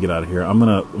me get out of here. I'm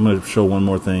gonna show one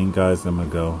more thing, guys. I'm gonna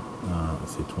go.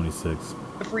 Let's see, 26.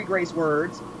 The free grace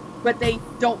words, but they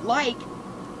don't like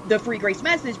the free grace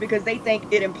message because they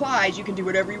think it implies you can do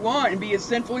whatever you want and be as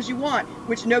sinful as you want,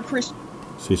 which no Christian.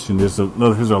 See, here's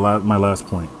my last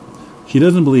point. She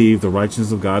doesn't believe the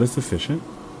righteousness of God is sufficient.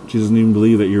 She doesn't even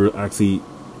believe that your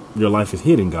life is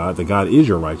hid in God, that God is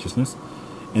your righteousness.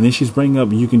 And then she's bringing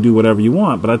up you can do whatever you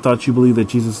want, but I thought you believed that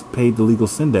Jesus paid the legal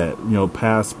sin debt,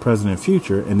 past, present, and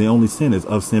future, and the only sin is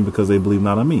of sin because they believe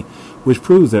not on me, which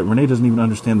proves that Renee doesn't even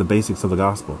understand the basics of the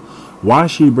gospel. Why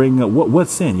is she bringing up what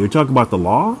sin? You're talking about the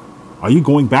law? Are you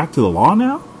going back to the law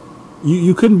now?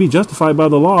 You couldn't be justified by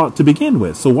the law to begin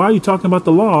with, so why are you talking about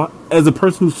the law as a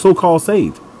person who's so-called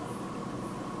saved?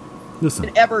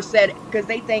 Listen. Ever said, because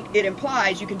they think it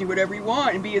implies you can do whatever you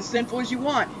want and be as sinful as you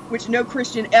want, which no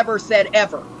Christian ever said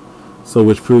ever. So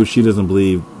which proves she doesn't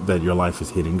believe that your life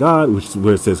is hidden God, which is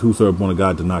where it says, whosoever born of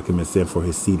God did not commit sin, for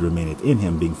his seed remaineth in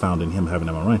him, being found in him, having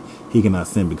him right. He cannot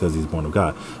sin because he's born of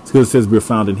God. So it says we're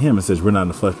found in him. It says we're not in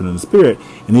the flesh but in the spirit.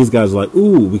 And these guys are like,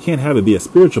 ooh, we can't have it be a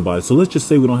spiritual body. So let's just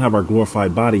say we don't have our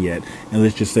glorified body yet. And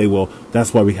let's just say, well,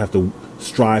 that's why we have to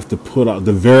strive to put out,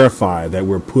 to verify that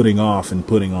we're putting off and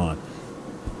putting on.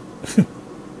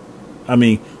 I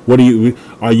mean, what are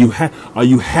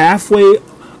you halfway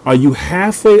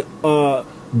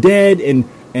dead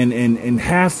and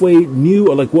halfway new,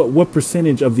 or like what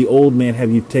percentage of the old man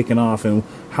have you taken off, and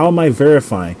how am I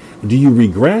verifying? Do you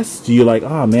regress? Do you like,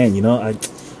 oh man, you know,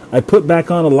 I put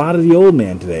back on a lot of the old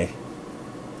man today?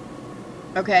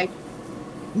 Okay,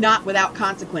 not without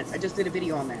consequence. I just did a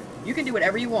video on that. You can do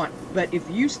whatever you want, but if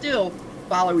you still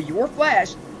follow your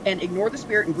flesh and ignore the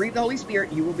Spirit and grieve the Holy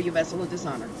Spirit, you will be a vessel of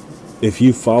dishonor. If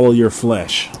you follow your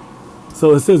flesh.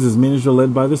 So it says as many as are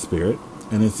led by the Spirit,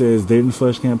 and it says they in the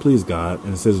flesh can't please God,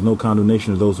 and it says no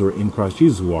condemnation of those who are in Christ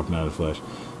Jesus who walk not in the flesh.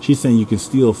 She's saying you can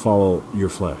still follow your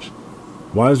flesh.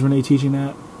 Why is Renee teaching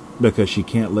that? Because she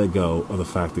can't let go of the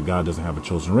fact that God doesn't have a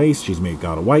chosen race. She's made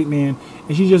God a white man,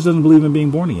 and she just doesn't believe in being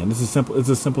born again. It's as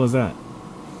simple as that.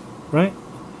 Right?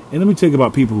 And let me talk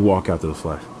about people who walk after the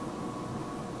flesh.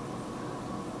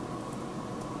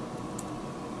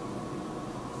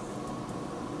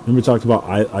 Remember we talked about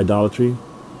idolatry?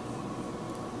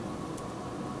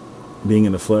 Being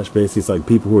in the flesh, basically, it's like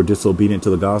people who are disobedient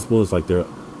to the gospel. It's like they're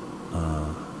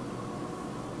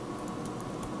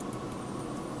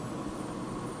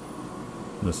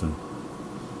listen.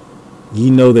 Ye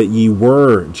know that ye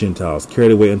were Gentiles,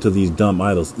 carried away unto these dumb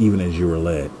idols, even as you were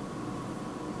led.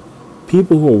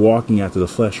 People who are walking after the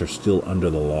flesh are still under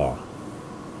the law.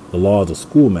 The law is a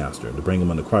schoolmaster to bring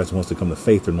them unto Christ. Once they come to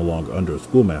faith, they're no longer under a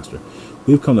schoolmaster.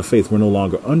 We've come to faith, we're no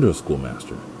longer under a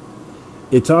schoolmaster.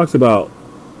 It talks about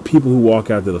people who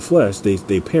walk after the flesh,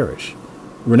 they perish.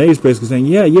 Renee's basically saying,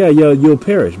 yeah, you'll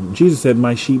perish. Jesus said,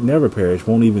 my sheep never perish,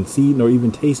 won't even see nor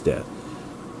even taste death.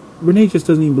 Renee just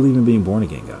doesn't even believe in being born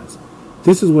again, guys.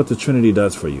 This is what the Trinity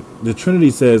does for you. The Trinity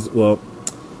says, well,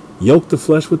 yoke the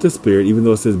flesh with the Spirit, even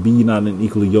though it says, be ye not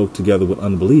unequally yoked together with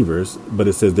unbelievers, but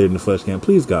it says they in the flesh can't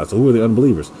please God. So who are the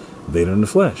unbelievers? They are in the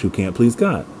flesh who can't please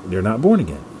God. They're not born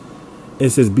again. It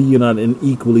says, be ye not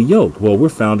unequally yoked. Well, we're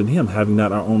found in him, having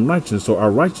not our own righteousness. So our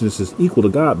righteousness is equal to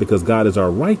God because God is our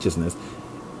righteousness.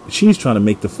 She's trying to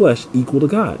make the flesh equal to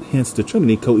God. Hence the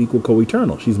Trinity, co-equal,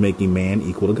 co-eternal. She's making man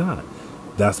equal to God.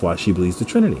 That's why she believes the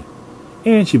Trinity.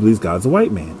 And she believes God's a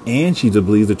white man. And she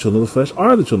believes the children of the flesh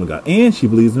are the children of God. And she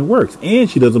believes in works. And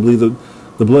she doesn't believe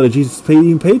the blood of Jesus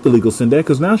even paid the legal sin debt,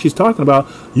 because now she's talking about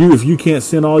if you can't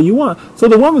sin all you want. So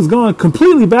the woman's gone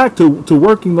completely back to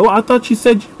working the law. I thought she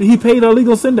said he paid our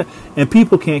legal sin debt. And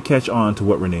people can't catch on to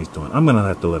what Renee's doing. I'm going to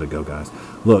have to let it go, guys.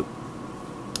 Look,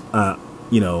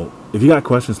 if you got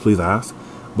questions, please ask.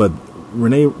 But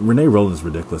Renee Roland is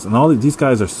ridiculous. And all these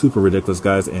guys are super ridiculous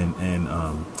guys. And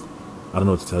I don't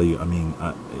know what to tell you. I mean,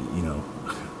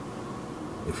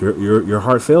 if your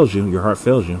heart fails you, your heart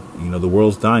fails you. You know, the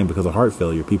world's dying because of heart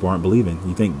failure. People aren't believing.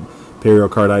 You think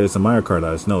pericarditis and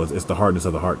myocarditis. No, it's the hardness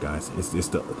of the heart, guys. It's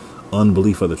the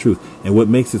unbelief of the truth. And what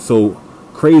makes it so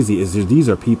crazy is these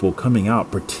are people coming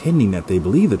out pretending that they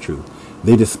believe the truth.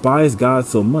 They despise God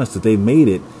so much that they made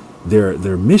it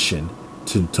their mission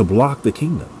to block the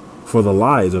kingdom for the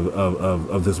lies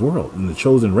of this world and the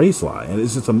chosen race lie. And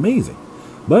it's just amazing.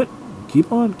 But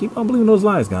keep on believing those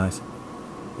lies, guys,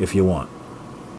 if you want.